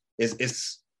side,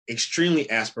 it's extremely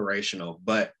aspirational,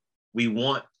 but we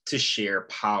want to share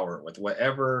power with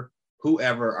whoever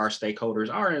our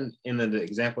stakeholders are. In the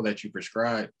example that you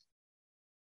prescribed,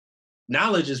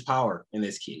 knowledge is power in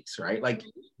this case, right? Like,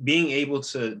 being able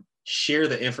to share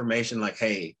the information, like,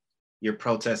 hey, your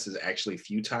protest is actually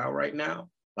futile right now.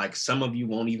 Like, some of you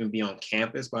won't even be on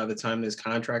campus by the time this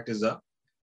contract is up,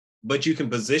 but you can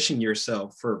position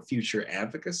yourself for future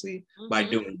advocacy by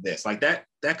doing this. Like, that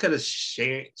could have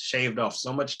shaved off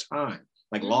so much time,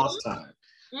 like lost time.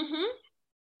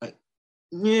 Like,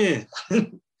 yeah.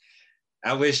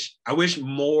 I wish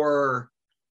more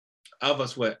of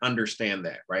us would understand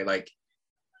that, right? Like,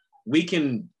 we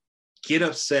can get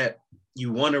upset,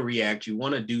 you want to react, you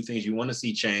want to do things, you want to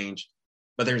see change,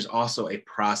 but there's also a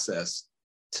process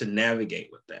to navigate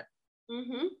with that.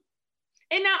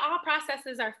 And not all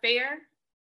processes are fair.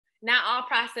 Not all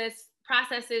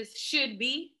processes should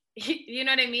be. You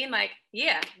know what I mean? Like,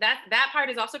 yeah, that part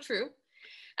is also true.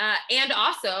 And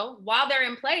also, while they're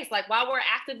in place, like while we're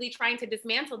actively trying to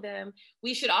dismantle them,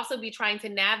 we should also be trying to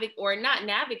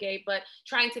navigate, but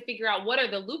trying to figure out what are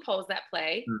the loopholes that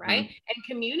play, right? And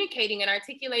communicating and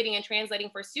articulating and translating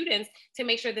for students to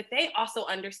make sure that they also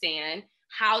understand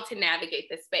how to navigate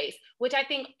this space, which I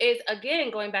think is,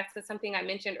 again, going back to something I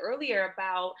mentioned earlier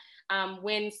about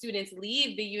when students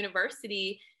leave the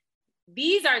university,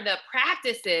 these are the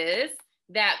practices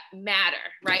that matter,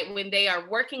 right? When they are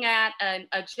working at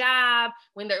a job,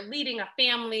 when they're leading a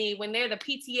family, when they're the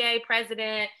PTA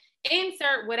president,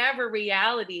 insert whatever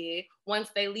reality once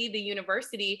they leave the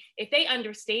university, if they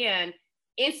understand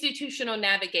institutional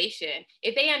navigation,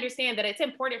 if they understand that it's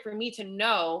important for me to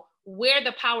know where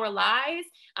the power lies,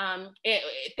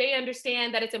 if they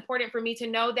understand that it's important for me to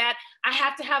know that I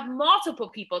have to have multiple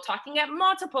people talking at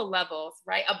multiple levels,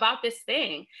 right, about this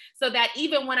thing, so that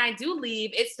even when I do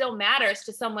leave, it still matters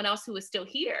to someone else who is still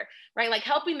here, right? Like,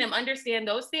 helping them understand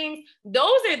those things,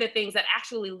 those are the things that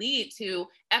actually lead to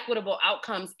equitable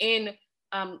outcomes in,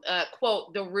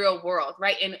 quote, the real world,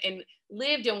 right? And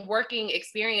lived and working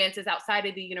experiences outside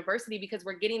of the university, because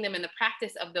we're getting them in the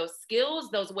practice of those skills,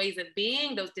 those ways of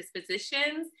being, those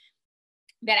dispositions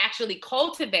that actually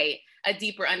cultivate a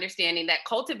deeper understanding, that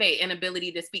cultivate an ability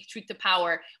to speak truth to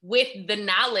power with the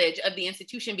knowledge of the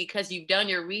institution, because you've done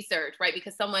your research, right?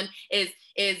 Because someone is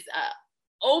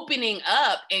opening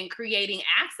up and creating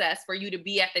access for you to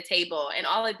be at the table, and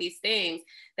all of these things,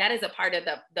 that is a part of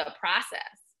the process.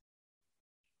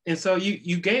 And so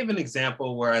you gave an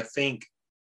example where I think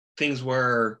things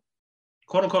were,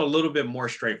 quote unquote, a little bit more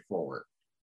straightforward.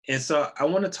 And so I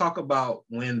want to talk about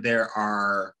when there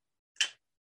are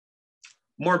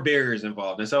more barriers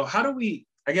involved. And so how do we,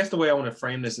 I guess the way I want to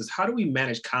frame this is, how do we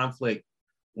manage conflict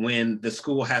when the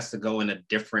school has to go in a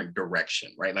different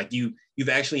direction, right? Like, you've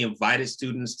actually invited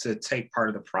students to take part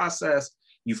of the process,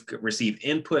 you've received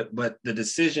input, but the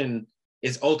decision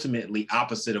is ultimately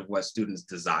opposite of what students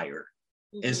desire.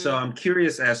 And so I'm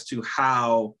curious as to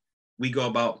how we go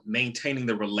about maintaining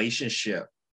the relationship,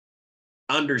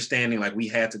 understanding like we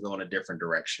had to go in a different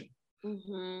direction.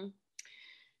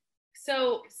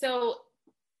 So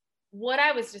what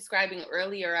I was describing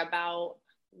earlier about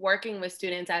working with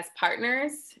students as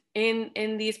partners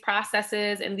in these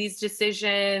processes and these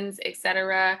decisions, et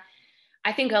cetera,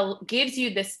 I think gives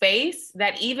you the space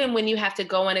that even when you have to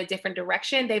go in a different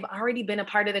direction, they've already been a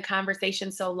part of the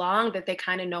conversation so long that they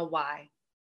kind of know why.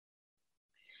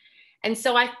 And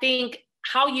so I think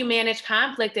how you manage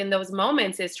conflict in those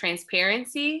moments is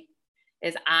transparency,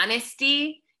 is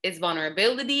honesty, is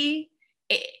vulnerability,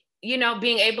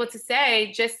 being able to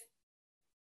say, just,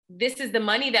 this is the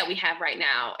money that we have right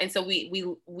now. And so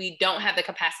we don't have the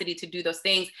capacity to do those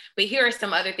things, but here are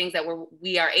some other things that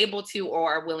we are able to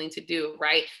or are willing to do,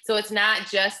 right? So it's not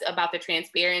just about the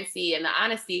transparency and the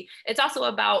honesty. It's also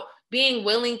about being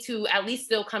willing to at least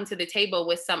still come to the table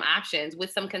with some options,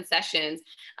 with some concessions,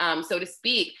 so to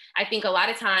speak. I think a lot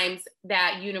of times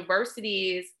that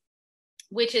universities,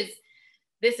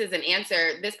 this is an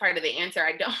answer, this part of the answer,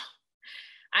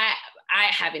 I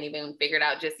haven't even figured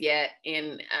out just yet,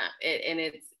 and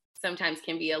it's sometimes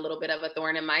can be a little bit of a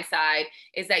thorn in my side,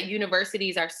 is that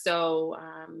universities are so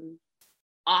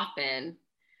often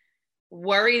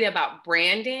worried about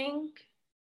branding,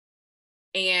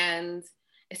 and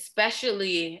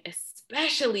especially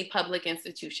public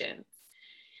institutions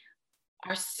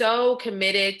are so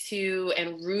committed to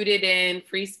and rooted in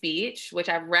free speech, which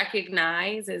I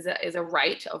recognize is a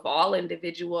right of all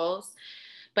individuals.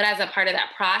 But as a part of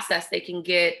that process, they can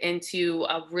get into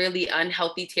a really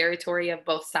unhealthy territory of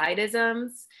both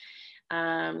sidisms.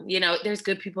 There's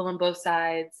good people on both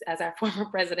sides, as our former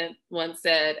president once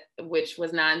said, which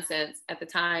was nonsense at the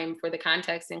time for the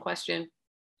context in question.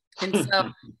 And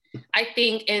so I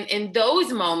think in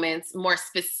those moments, more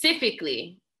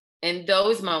specifically, in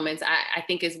those moments, I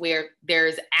think is where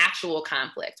there's actual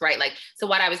conflict, right? Like, so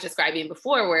what I was describing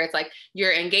before, where it's like,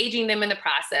 you're engaging them in the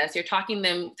process, you're talking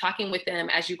with them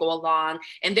as you go along,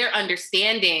 and they're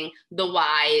understanding the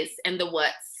whys and the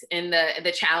whats and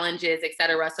the challenges, et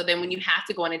cetera. So then when you have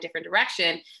to go in a different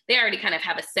direction, they already kind of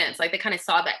have a sense, like they kind of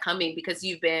saw that coming because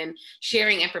you've been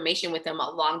sharing information with them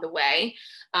along the way.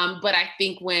 But I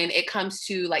think when it comes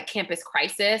to like campus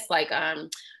crisis, like,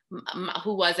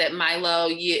 who was it? Milo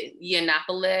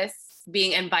Yiannopoulos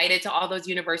being invited to all those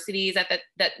universities at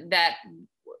that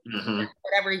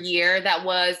whatever year that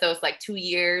was, those like 2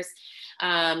 years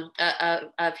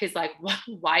of his like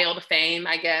wild fame,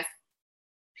 I guess.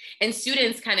 And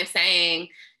students kind of saying,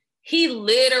 he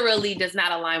literally does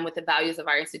not align with the values of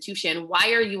our institution.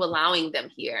 Why are you allowing them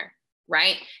here?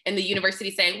 Right? And the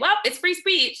university saying, well, it's free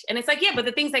speech. And it's like, yeah, but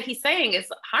the things that he's saying is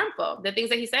harmful. The things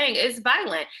that he's saying is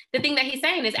violent. The thing that he's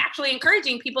saying is actually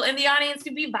encouraging people in the audience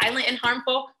to be violent and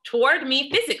harmful toward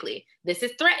me physically. This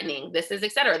is threatening. This is,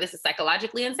 et cetera. This is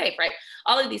psychologically unsafe, right?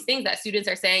 All of these things that students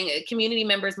are saying, community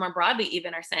members more broadly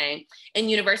even are saying,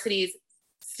 and universities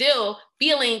still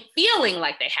feeling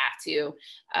like they have to,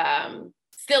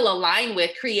 still align with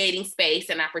creating space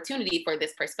and opportunity for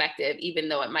this perspective, even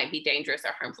though it might be dangerous or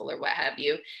harmful or what have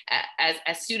you,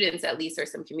 as students at least, or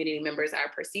some community members are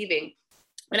perceiving.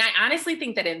 And I honestly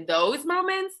think that in those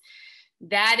moments,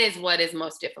 that is what is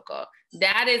most difficult.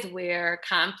 That is where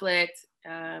conflict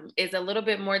is a little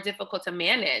bit more difficult to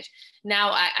manage.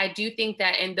 Now, I do think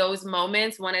that in those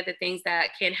moments, one of the things that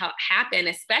can help happen,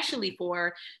 especially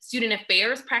for student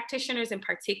affairs practitioners in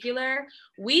particular,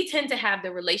 we tend to have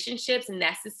the relationships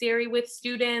necessary with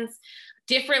students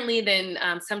differently than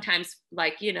sometimes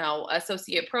like,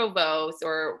 associate provosts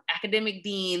or academic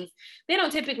deans. They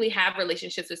don't typically have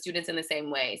relationships with students in the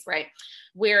same ways, right?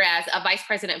 Whereas a vice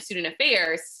president of student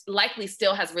affairs likely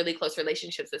still has really close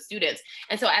relationships with students.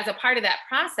 And so as a part of that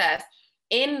process,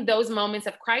 in those moments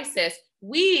of crisis,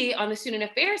 we on the student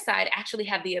affairs side actually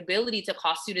have the ability to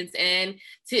call students in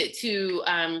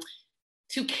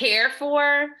to care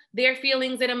for their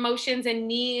feelings and emotions and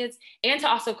needs, and to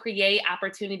also create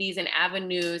opportunities and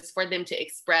avenues for them to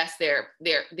express their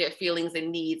feelings and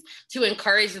needs, to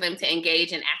encourage them to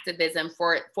engage in activism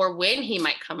for when he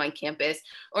might come on campus,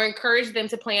 or encourage them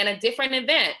to plan a different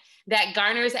event that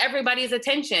garners everybody's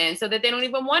attention so that they don't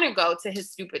even want to go to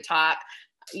his stupid talk.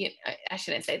 I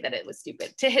shouldn't say that it was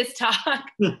stupid, to his talk.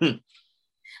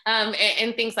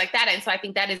 And things like that. And so I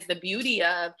think that is the beauty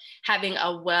of having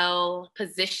a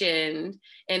well-positioned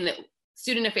and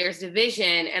student affairs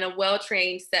division and a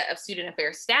well-trained set of student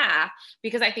affairs staff,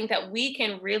 because I think that we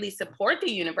can really support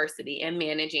the university in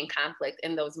managing conflict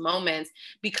in those moments,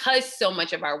 because so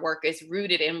much of our work is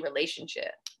rooted in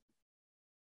relationship.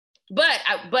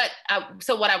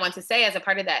 So what I want to say as a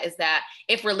part of that is that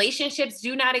if relationships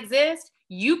do not exist,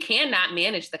 you cannot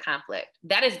manage the conflict.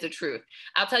 That is the truth.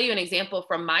 I'll tell you an example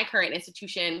from my current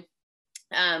institution.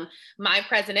 My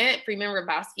president, Freeman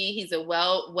Rabowski, he's a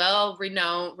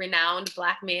renowned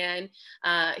Black man.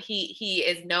 He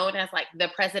is known as like the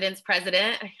president's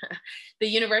president, the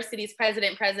university's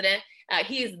president.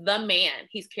 He is the man.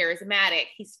 He's charismatic.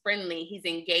 He's friendly. He's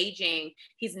engaging.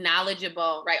 He's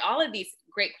knowledgeable, right? All of these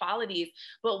great qualities.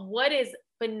 But what is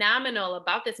phenomenal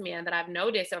about this man that I've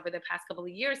noticed over the past couple of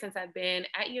years since I've been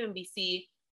at UMBC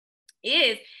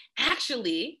is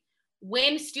actually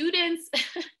when students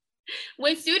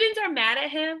are mad at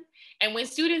him and when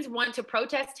students want to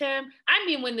protest him, I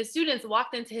mean, when the students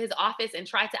walked into his office and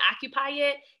tried to occupy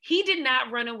it, he did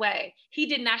not run away. He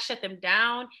did not shut them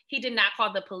down. He did not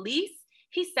call the police.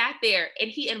 He sat there and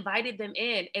he invited them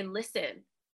in and listened,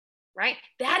 right?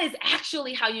 That is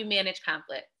actually how you manage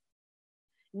conflict.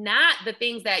 Not the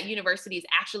things that universities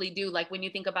actually do. Like when you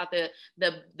think about the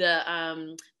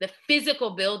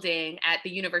physical building at the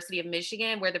University of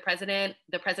Michigan, where the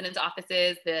president's office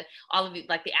is, all of the,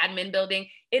 like the admin building,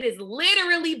 it is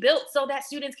literally built so that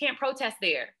students can't protest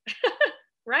there.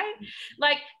 Right?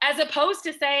 Like, as opposed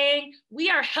to saying, we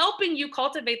are helping you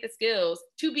cultivate the skills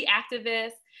to be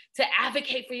activists, to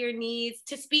advocate for your needs,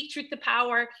 to speak truth to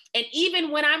power. And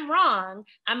even when I'm wrong,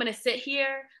 I'm going to sit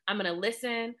here, I'm going to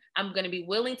listen, I'm going to be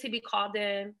willing to be called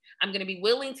in, I'm going to be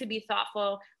willing to be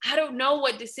thoughtful. I don't know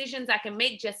what decisions I can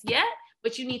make just yet,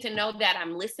 but you need to know that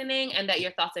I'm listening and that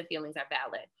your thoughts and feelings are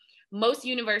valid. Most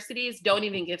universities don't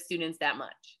even give students that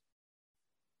much.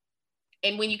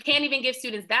 And when you can't even give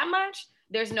students that much,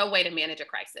 there's no way to manage a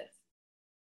crisis.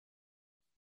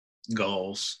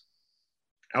 Goals.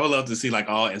 I would love to see like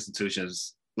all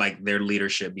institutions, like their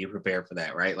leadership be prepared for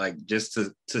that, right? Like just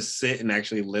to sit and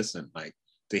actually listen, like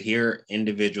to hear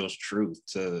individuals' truth,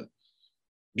 to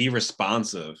be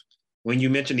responsive. When you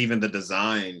mentioned even the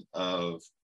design of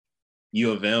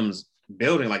U of M's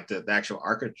building, like the actual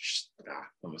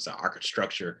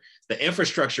architecture, the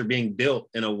infrastructure being built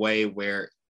in a way where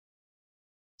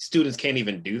students can't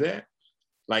even do that.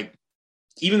 Like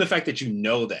even the fact that you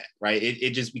know that, right?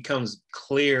 It just becomes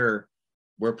clear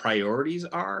where priorities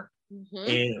are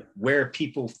and where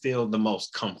people feel the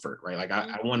most comfort, right? Like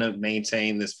I want to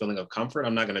maintain this feeling of comfort.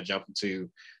 I'm not going to jump into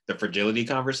the fragility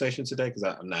conversation today because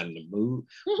I'm not in the mood,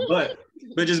 but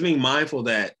just being mindful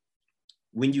that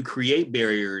when you create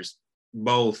barriers,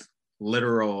 both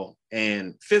literal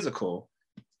and physical,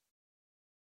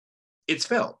 it's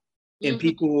felt and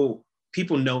people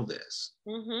know this.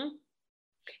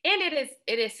 And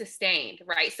it is sustained,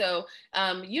 right? So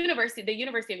the University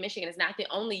of Michigan is not the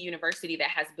only university that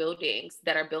has buildings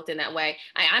that are built in that way.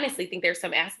 I honestly think I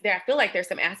feel like there's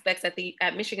some aspects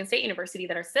at Michigan State University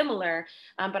that are similar,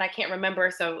 but I can't remember,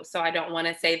 so I don't want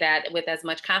to say that with as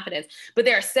much confidence. But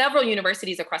there are several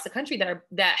universities across the country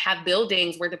that have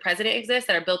buildings where the president exists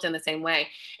that are built in the same way.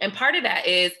 And part of that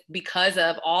is because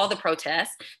of all the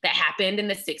protests that happened in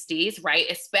the 60s, right?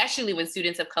 Especially when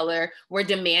students of color were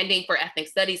demanding for ethnic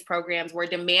studies programs, we're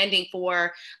demanding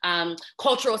for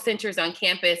cultural centers on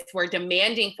campus, we're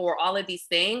demanding for all of these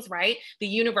things, right? The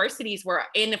universities were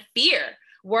in fear,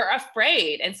 were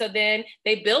afraid. And so then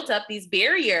they built up these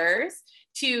barriers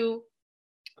to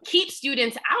keep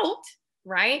students out,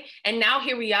 right? And now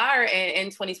here we are in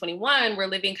 2021, we're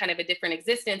living kind of a different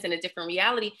existence and a different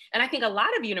reality. And I think a lot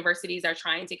of universities are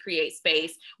trying to create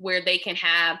space where they can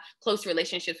have close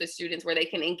relationships with students, where they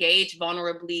can engage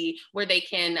vulnerably, where they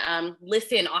can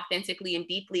listen authentically and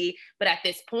deeply. But at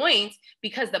this point,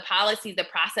 because the policies, the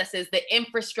processes, the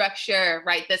infrastructure,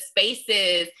 right, the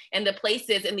spaces and the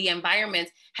places and the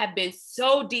environments have been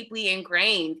so deeply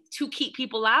ingrained to keep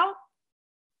people out,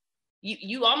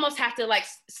 you almost have to like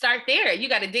start there. You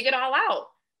got to dig it all out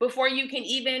before you can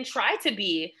even try to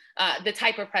be the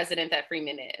type of president that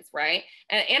Freeman is, right?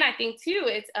 And I think too,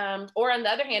 it's, or on the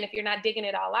other hand, if you're not digging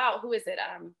it all out, who is it?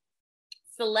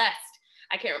 Celeste.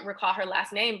 I can't recall her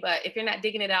last name, but if you're not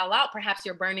digging it all out, perhaps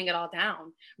you're burning it all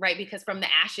down, right? Because from the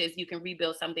ashes, you can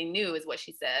rebuild something new, is what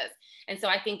she says. And so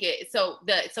I think so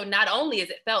not only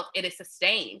is it felt, it is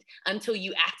sustained until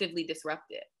you actively disrupt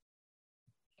it.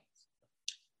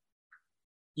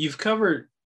 You've covered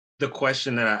the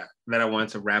question that I wanted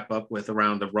to wrap up with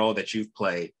around the role that you've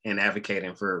played in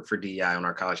advocating for DEI on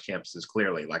our college campuses.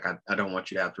 Clearly, like I don't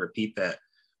want you to have to repeat that.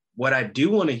 What I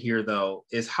do want to hear though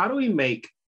is how do we make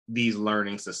these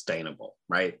learnings sustainable,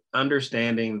 right?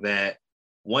 Understanding that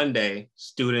one day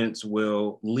students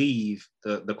will leave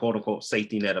the quote unquote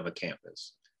safety net of a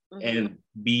campus and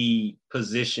be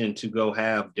positioned to go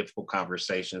have difficult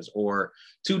conversations or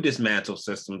to dismantle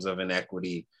systems of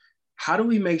inequity. How do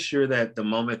we make sure that the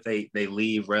moment they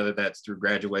leave, whether that's through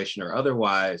graduation or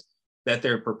otherwise, that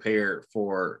they're prepared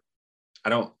for, I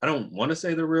don't want to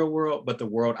say the real world, but the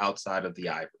world outside of the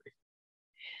ivory?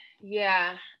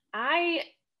 Yeah, I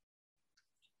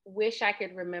wish I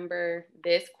could remember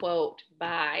this quote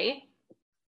by,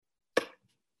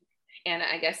 and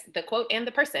I guess the quote and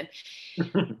the person.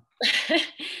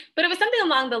 But it was something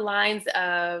along the lines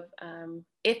of,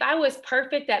 if I was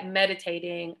perfect at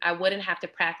meditating, I wouldn't have to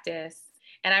practice.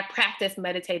 And I practice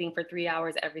meditating for 3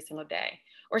 hours every single day,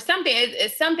 or something.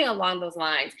 It's something along those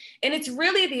lines. And it's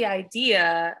really the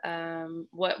idea,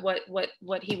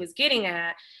 what he was getting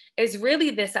at is really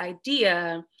this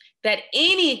idea that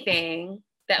anything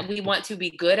that we want to be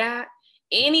good at,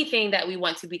 anything that we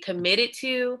want to be committed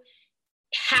to,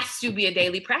 has to be a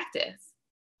daily practice.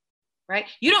 Right?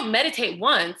 You don't meditate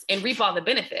once and reap all the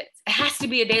benefits. It has to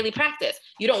be a daily practice.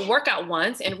 You don't work out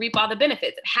once and reap all the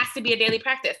benefits. It has to be a daily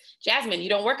practice. Jasmine, you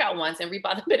don't work out once and reap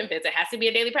all the benefits. It has to be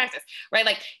a daily practice, right?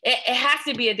 Like it has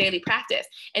to be a daily practice.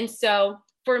 And so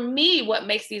for me, what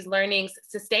makes these learnings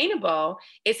sustainable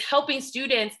is helping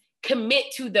students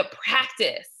commit to the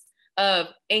practice of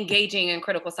engaging in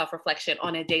critical self-reflection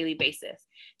on a daily basis,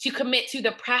 to commit to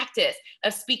the practice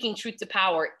of speaking truth to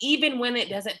power, even when it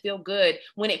doesn't feel good,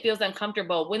 when it feels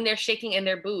uncomfortable, when they're shaking in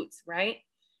their boots, right?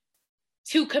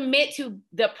 To commit to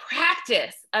the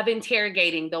practice of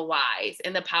interrogating the whys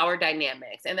and the power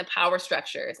dynamics and the power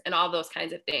structures and all those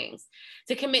kinds of things.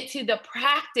 To commit to the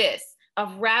practice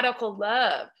of radical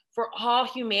love for all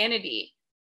humanity.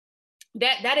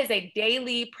 That is a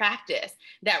daily practice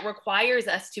that requires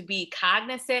us to be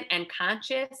cognizant and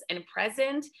conscious and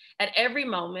present at every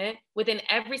moment within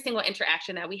every single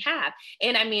interaction that we have.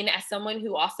 And I mean, as someone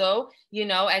who also,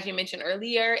 as you mentioned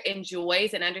earlier,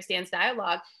 enjoys and understands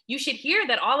dialogue, you should hear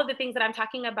that all of the things that I'm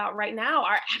talking about right now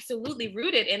are absolutely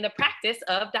rooted in the practice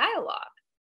of dialogue.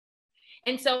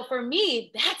 And so for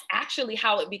me, that's actually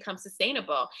how it becomes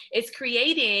sustainable. It's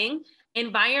creating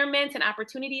environments and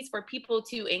opportunities for people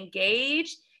to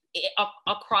engage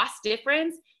across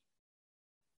difference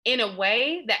in a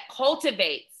way that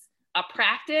cultivates a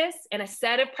practice and a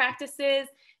set of practices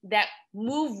that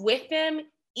move with them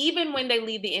even when they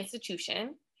leave the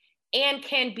institution, and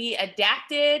can be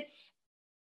adapted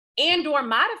and or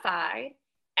modified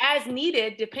as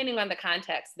needed depending on the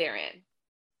context they're in.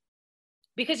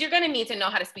 Because you're going to need to know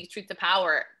how to speak truth to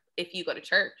power if you go to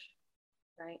church,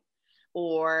 right?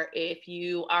 Or if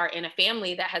you are in a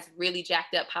family that has really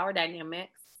jacked up power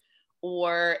dynamics,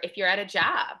 or if you're at a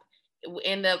job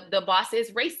and the boss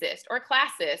is racist or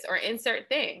classist or insert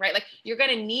thing, right? Like you're going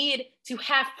to need to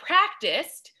have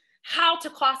practiced how to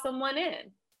call someone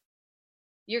in.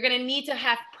 You're going to need to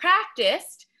have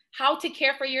practiced how to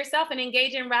care for yourself and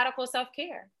engage in radical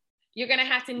self-care. You're going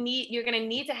to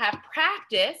need to have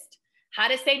practiced how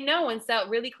to say no and set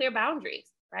really clear boundaries,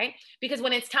 right? Because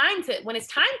when it's time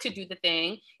to do the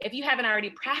thing, if you haven't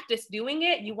already practiced doing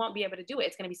it, you won't be able to do it.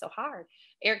 It's going to be so hard.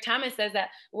 Eric Thomas says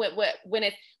that when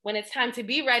it's time to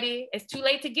be ready, it's too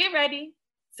late to get ready.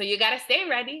 So you got to stay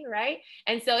ready, right?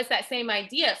 And so it's that same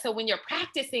idea. So when you're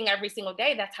practicing every single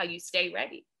day, that's how you stay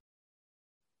ready.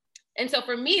 And so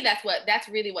for me, that's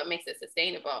really what makes it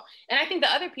sustainable. And I think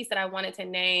the other piece that I wanted to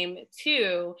name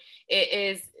too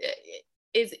is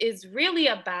really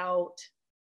about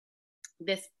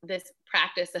this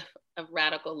practice of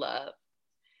radical love.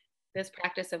 This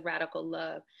practice of radical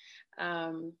love.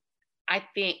 I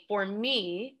think for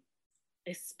me,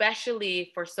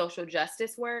 especially for social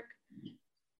justice work,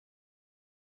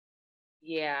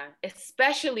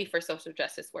 especially for social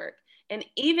justice work, and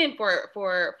even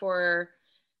for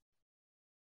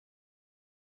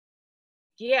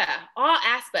all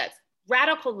aspects,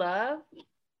 radical love,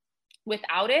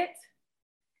 without it,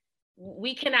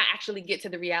 we cannot actually get to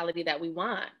the reality that we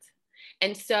want.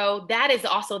 And so that is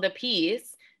also the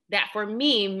piece that for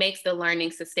me makes the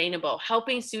learning sustainable,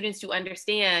 helping students to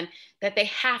understand that they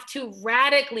have to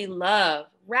radically love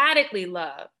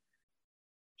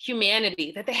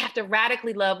humanity, that they have to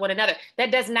radically love one another.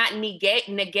 That does not negate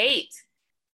anger,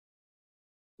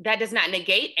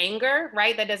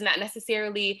 right? That does not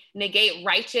necessarily negate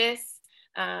righteous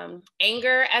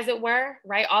anger, as it were,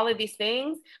 right? All of these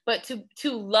things, but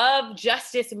to love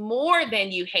justice more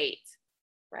than you hate,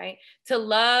 right? To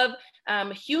love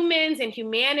humans and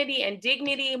humanity and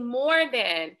dignity more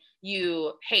than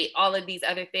you hate all of these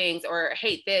other things, or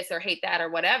hate this or hate that or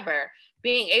whatever.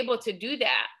 Being able to do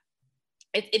that,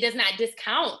 it does not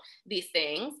discount these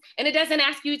things, and it doesn't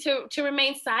ask you to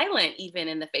remain silent even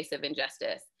in the face of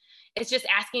injustice. It's just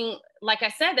asking, like I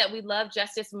said, that we love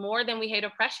justice more than we hate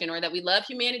oppression, or that we love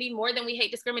humanity more than we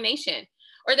hate discrimination,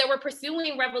 or that we're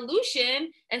pursuing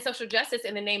revolution and social justice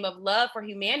in the name of love for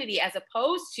humanity as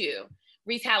opposed to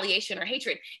retaliation or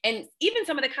hatred. And even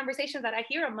some of the conversations that I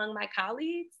hear among my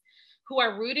colleagues, who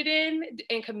are rooted in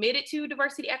and committed to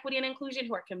diversity, equity, and inclusion,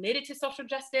 who are committed to social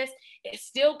justice, it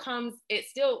still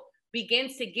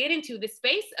begins to get into the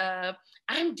space of,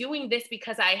 I'm doing this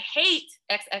because I hate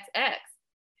XXX.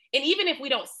 And even if we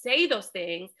don't say those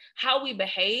things, how we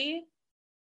behave,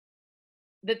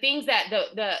 the things that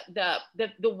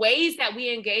the ways that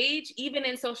we engage, even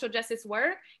in social justice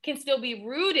work, can still be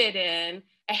rooted in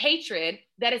a hatred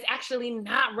that is actually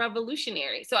not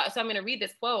revolutionary. So I'm going to read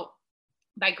this quote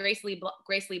by Grace Lee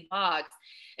Boggs.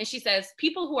 And she says,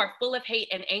 people who are full of hate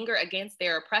and anger against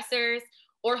their oppressors,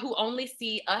 or who only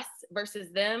see us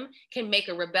versus them, can make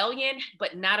a rebellion,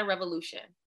 but not a revolution.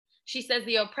 She says,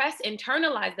 the oppressed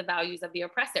internalize the values of the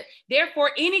oppressor. Therefore,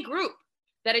 any group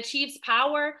that achieves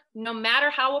power, no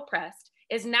matter how oppressed,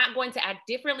 is not going to act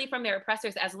differently from their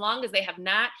oppressors as long as they have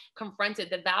not confronted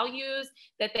the values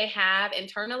that they have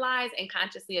internalized and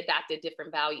consciously adopted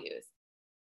different values,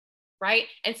 right?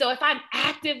 And so if I'm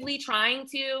actively trying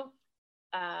to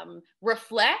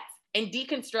reflect and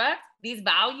deconstruct these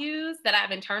values that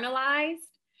I've internalized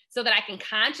so that I can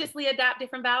consciously adopt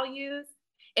different values,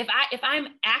 if I'm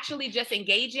actually just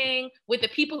engaging with the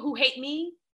people who hate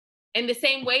me in the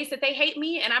same ways that they hate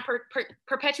me, and I'm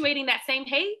perpetuating that same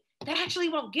hate, that actually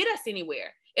won't get us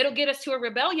anywhere. It'll get us to a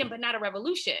rebellion, but not a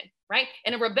revolution, right?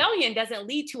 And a rebellion doesn't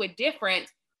lead to a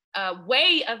different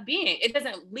way of being. It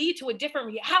doesn't lead to a different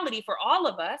reality for all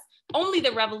of us. Only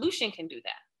the revolution can do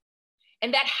that.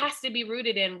 And that has to be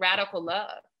rooted in radical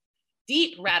love,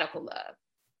 deep radical love.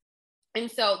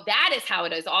 And so that is how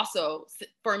it is also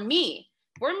for me,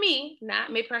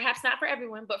 perhaps not for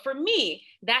everyone, but for me,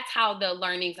 that's how the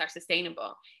learnings are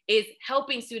sustainable, is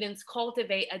helping students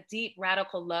cultivate a deep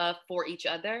radical love for each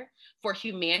other, for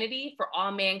humanity, for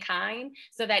all mankind,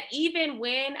 so that even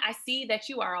when I see that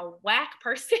you are a whack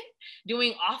person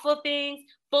doing awful things,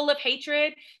 full of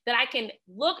hatred, that I can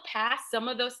look past some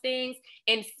of those things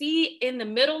and see in the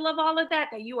middle of all of that,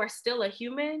 that you are still a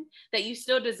human, that you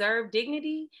still deserve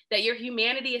dignity, that your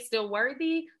humanity is still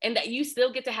worthy, and that you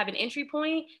still get to have an entry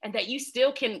point, and that you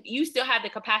still have the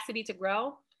capacity to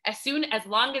grow. As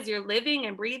long as you're living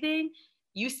and breathing,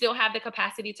 you still have the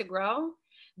capacity to grow.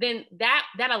 Then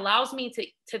that allows me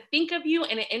to think of you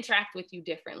and to interact with you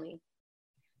differently.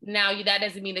 Now, that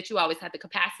doesn't mean that you always have the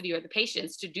capacity or the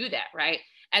patience to do that, right?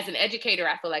 As an educator,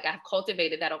 I feel like I've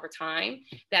cultivated that over time.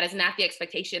 That is not the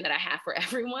expectation that I have for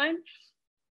everyone.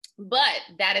 But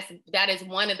that is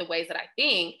one of the ways that I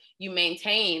think you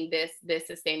maintain this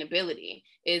sustainability,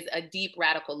 is a deep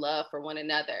radical love for one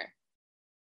another.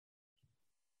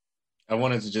 I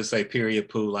wanted to just say period,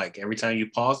 Pooh, like every time you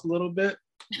pause a little bit,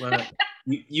 well,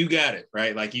 you got it,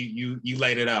 right? Like you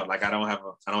laid it out. Like I don't have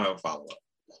a follow-up.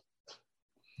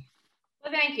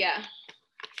 Well, thank you.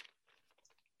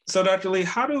 So Dr. Lee,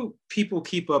 how do people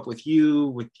keep up with you,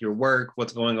 with your work,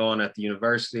 what's going on at the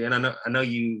university? And I know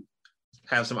you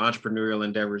have some entrepreneurial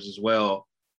endeavors as well.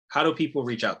 How do people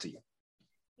reach out to you?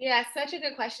 Yeah, such a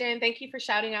good question. Thank you for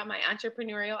shouting out my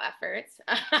entrepreneurial efforts.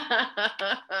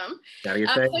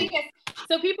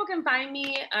 So people can find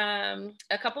me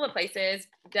a couple of places,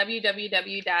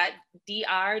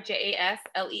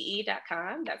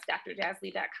 www.drjaslee.com. That's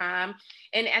drjaslee.com.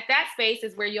 And at that space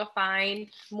is where you'll find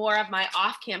more of my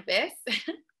off-campus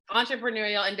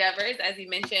entrepreneurial endeavors, as you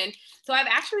mentioned. So I've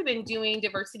actually been doing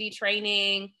diversity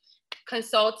training,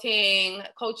 consulting,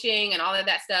 coaching, and all of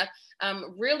that stuff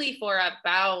really for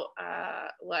about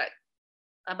a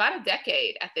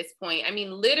decade at this point. I mean,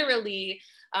 literally,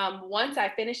 once I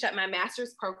finished up my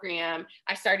master's program,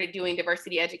 I started doing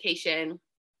diversity education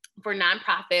for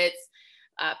nonprofits,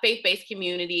 faith-based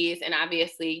communities, and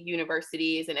obviously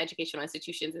universities and educational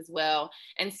institutions as well.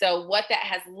 And so what that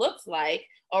has looked like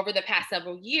over the past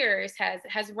several years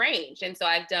has ranged. And so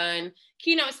I've done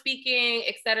keynote speaking,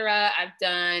 et cetera. I've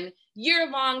done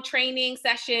year-long training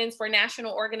sessions for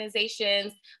national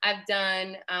organizations. I've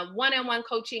done one-on-one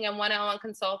coaching and one-on-one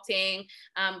consulting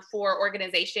for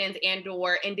organizations and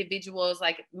or individuals,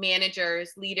 like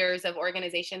managers, leaders of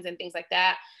organizations and things like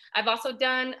that. I've also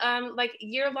done like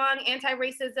year-long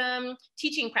anti-racism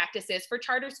teaching practices for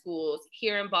charter schools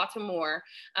here in Baltimore,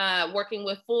 working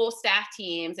with full staff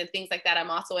teams and things like that. I'm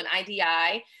also an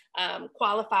IDI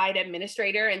qualified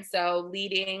administrator, and so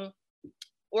leading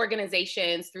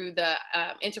organizations through the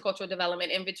intercultural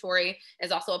development inventory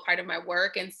is also a part of my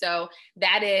work. And so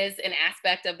that is an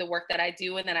aspect of the work that I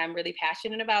do and that I'm really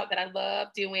passionate about, that I love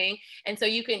doing. And so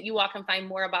you all can find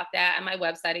more about that on my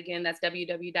website. Again, that's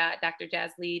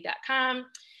www.drjaslee.com.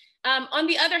 On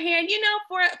the other hand,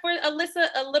 for Alyssa,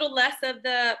 a little less of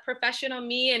the professional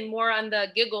me and more on the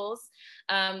giggles,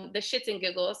 the shits and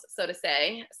giggles, so to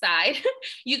say, side,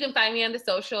 you can find me on the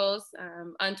socials,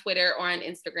 on Twitter or on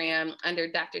Instagram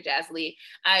under Dr. Jasmine Lee.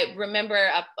 I remember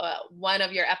one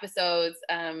of your episodes,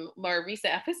 more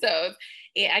recent episodes,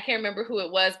 I can't remember who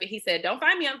it was, but he said, don't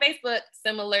find me on Facebook.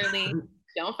 Similarly,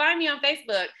 don't find me on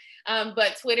Facebook.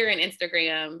 But Twitter and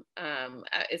Instagram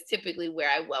is typically where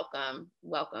I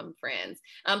welcome friends.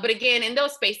 But again, in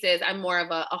those spaces, I'm more of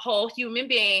a whole human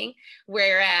being,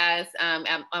 whereas on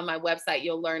my website,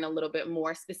 you'll learn a little bit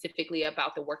more specifically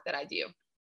about the work that I do.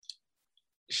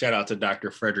 Shout out to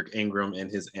Dr. Frederick Ingram and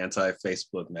his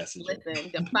anti-Facebook messaging. Listen,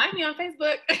 don't find me on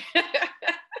Facebook.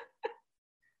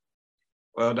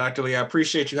 Well, Dr. Lee, I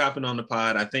appreciate you hopping on the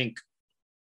pod. I think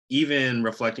even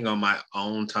reflecting on my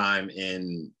own time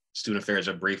in student affairs,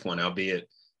 a brief one, albeit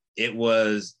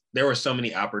there were so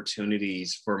many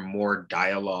opportunities for more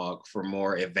dialogue, for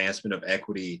more advancement of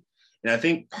equity. And I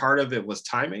think part of it was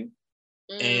timing.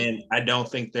 And I don't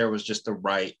think there was just the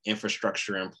right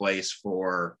infrastructure in place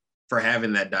for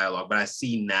having that dialogue. But I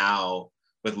see now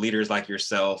with leaders like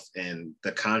yourself, and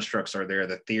the constructs are there,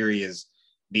 the theory is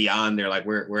beyond there, like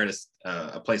we're at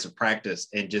a place of practice,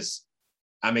 and just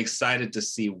I'm excited to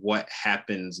see what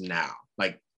happens now.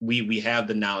 Like we have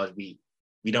the knowledge, we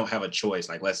don't have a choice.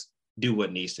 Like, let's do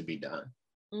what needs to be done.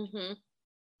 Mm-hmm.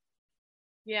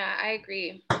 Yeah, I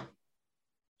agree.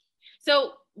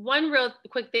 So one real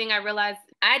quick thing I realized,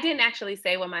 I didn't actually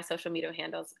say what my social media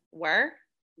handles were.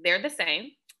 They're the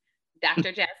same.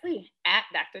 Dr. Jasmine Lee, at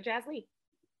Dr. Jasmine Lee.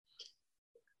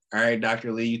 All right,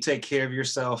 Dr. Lee, you take care of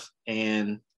yourself,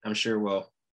 and I'm sure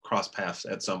we'll cross paths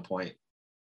at some point.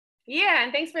 Yeah,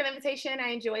 and thanks for the invitation. I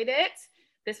enjoyed it.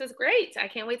 This was great. I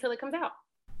can't wait till it comes out.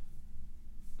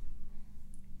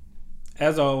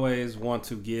 As always, want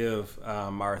to give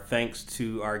our thanks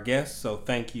to our guests. So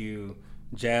thank you,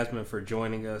 Jasmine, for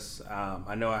joining us.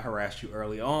 I know I harassed you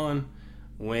early on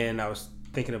when I was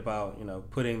thinking about,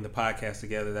 putting the podcast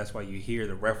together. That's why you hear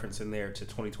the reference in there to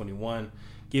 2021.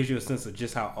 Gives you a sense of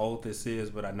just how old this is,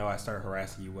 but I know I started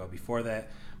harassing you well before that.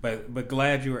 But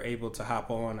glad you were able to hop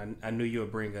on. I knew you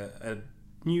would bring a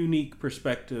unique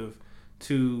perspective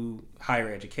to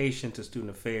higher education, to student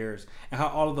affairs, and how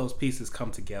all of those pieces come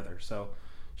together. So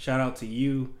shout out to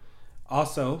you.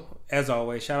 Also, as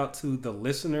always, shout out to the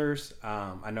listeners.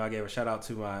 I know I gave a shout out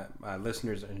to my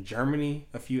listeners in Germany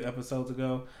a few episodes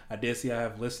ago. I did see I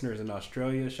have listeners in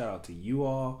Australia. Shout out to you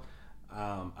all.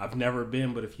 I've never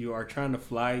been, but if you are trying to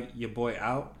fly your boy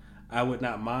out, I would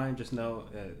not mind. Just know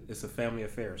it's a family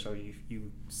affair. So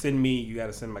you send me, you got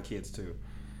to send my kids too.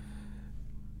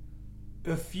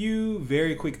 A few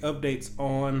very quick updates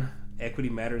on Equity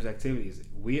Matters activities.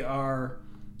 We are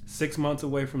 6 months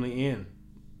away from the end,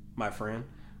 my friend.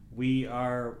 We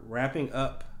are wrapping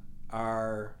up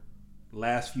our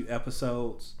last few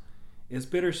episodes. It's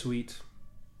bittersweet,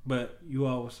 but you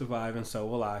all will survive, and so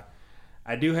will I.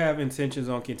 I do have intentions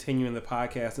on continuing the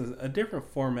podcast in a different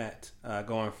format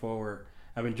going forward.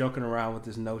 I've been joking around with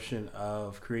this notion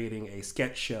of creating a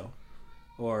sketch show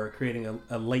or creating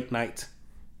a late night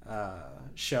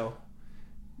show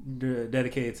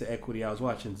dedicated to equity. I was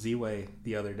watching Z-Way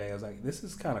the other day. I was like, this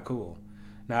is kind of cool.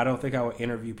 Now, I don't think I would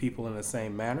interview people in the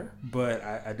same manner, but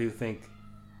I do think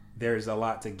there's a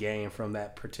lot to gain from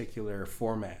that particular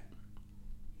format.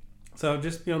 So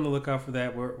just be on the lookout for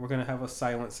that. We're going to have a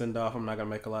silent send-off. I'm not going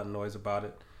to make a lot of noise about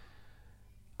it.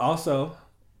 Also,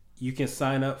 you can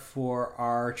sign up for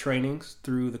our trainings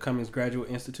through the Cummings Graduate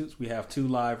Institutes. We have 2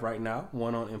 live right now,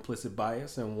 one on implicit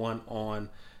bias and one on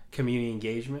community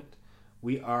engagement.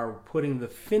 We are putting the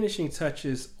finishing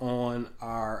touches on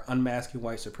our Unmasking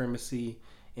White Supremacy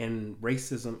and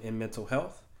Racism in Mental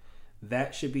Health.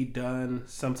 That should be done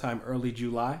sometime early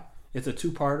July. It's a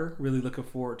 2-parter. Really looking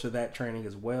forward to that training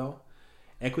as well.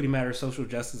 Equity Matters Social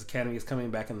Justice Academy is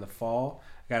coming back in the fall.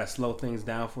 I got to slow things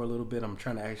down for a little bit. I'm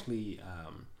trying to actually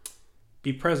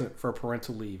be present for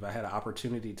parental leave. I had an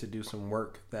opportunity to do some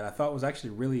work that I thought was actually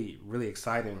really, really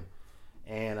exciting.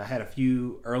 And I had a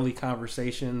few early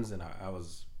conversations, and I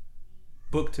was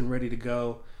booked and ready to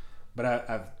go. But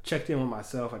I've checked in with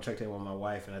myself. I checked in with my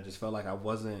wife, and I just felt like I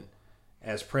wasn't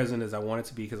as present as I wanted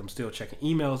to be because I'm still checking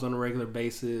emails on a regular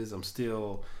basis. I'm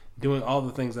still doing all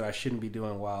the things that I shouldn't be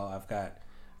doing while I've got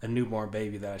a newborn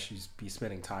baby that I should be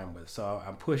spending time with. So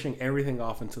I'm pushing everything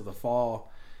off into the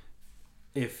fall.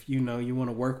 If you want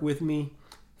to work with me,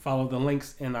 follow the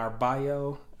links in our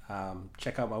bio.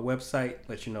 Check out my website,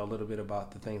 let you know a little bit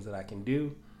about the things that I can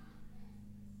do.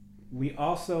 We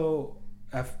also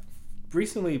have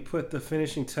recently put the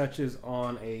finishing touches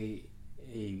on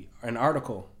an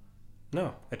article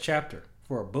No, a chapter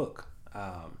for a book.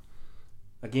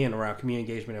 Again, around community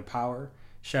engagement and power.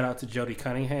 Shout out to Jody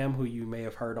Cunningham, who you may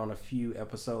have heard on a few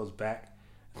episodes back.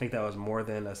 I think that was more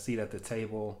than a seat at the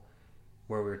table,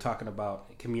 where we were talking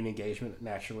about community engagement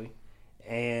naturally.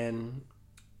 And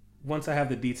once I have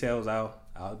the details, I'll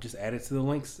just add it to the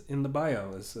links in the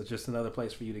bio. It's just another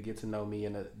place for you to get to know me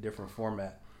in a different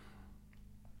format.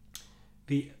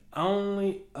 The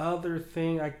only other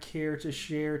thing I care to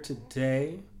share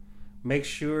today, make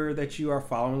sure that you are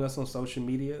following us on social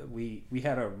media. We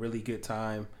had a really good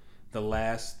time the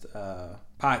last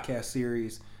podcast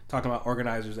series talking about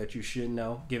organizers that you should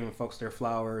know, giving folks their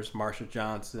flowers. Marsha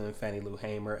Johnson, Fannie Lou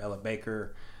Hamer, Ella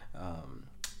Baker,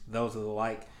 those are the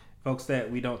like folks that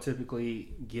we don't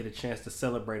typically get a chance to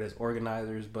celebrate as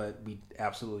organizers, but we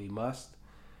absolutely must.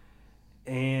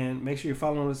 And make sure you're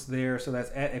following us there. So that's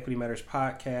at Equity Matters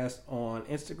Podcast on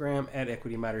Instagram, at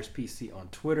Equity Matters PC on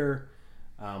Twitter.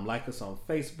 Like us on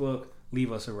Facebook,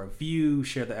 leave us a review,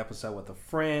 share the episode with a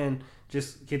friend.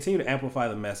 Just continue to amplify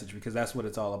the message, because that's what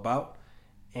it's all about.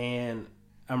 And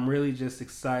I'm really just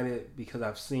excited because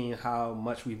I've seen how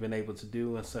much we've been able to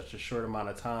do in such a short amount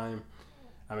of time.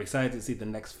 I'm excited to see the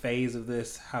next phase of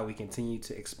this, how we continue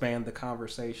to expand the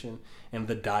conversation and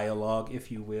the dialogue, if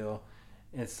you will.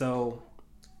 And so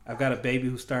I've got a baby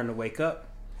who's starting to wake up.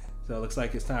 So it looks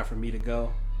like it's time for me to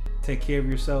go. Take care of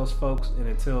yourselves, folks. And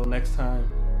until next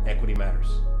time, Equity Matters.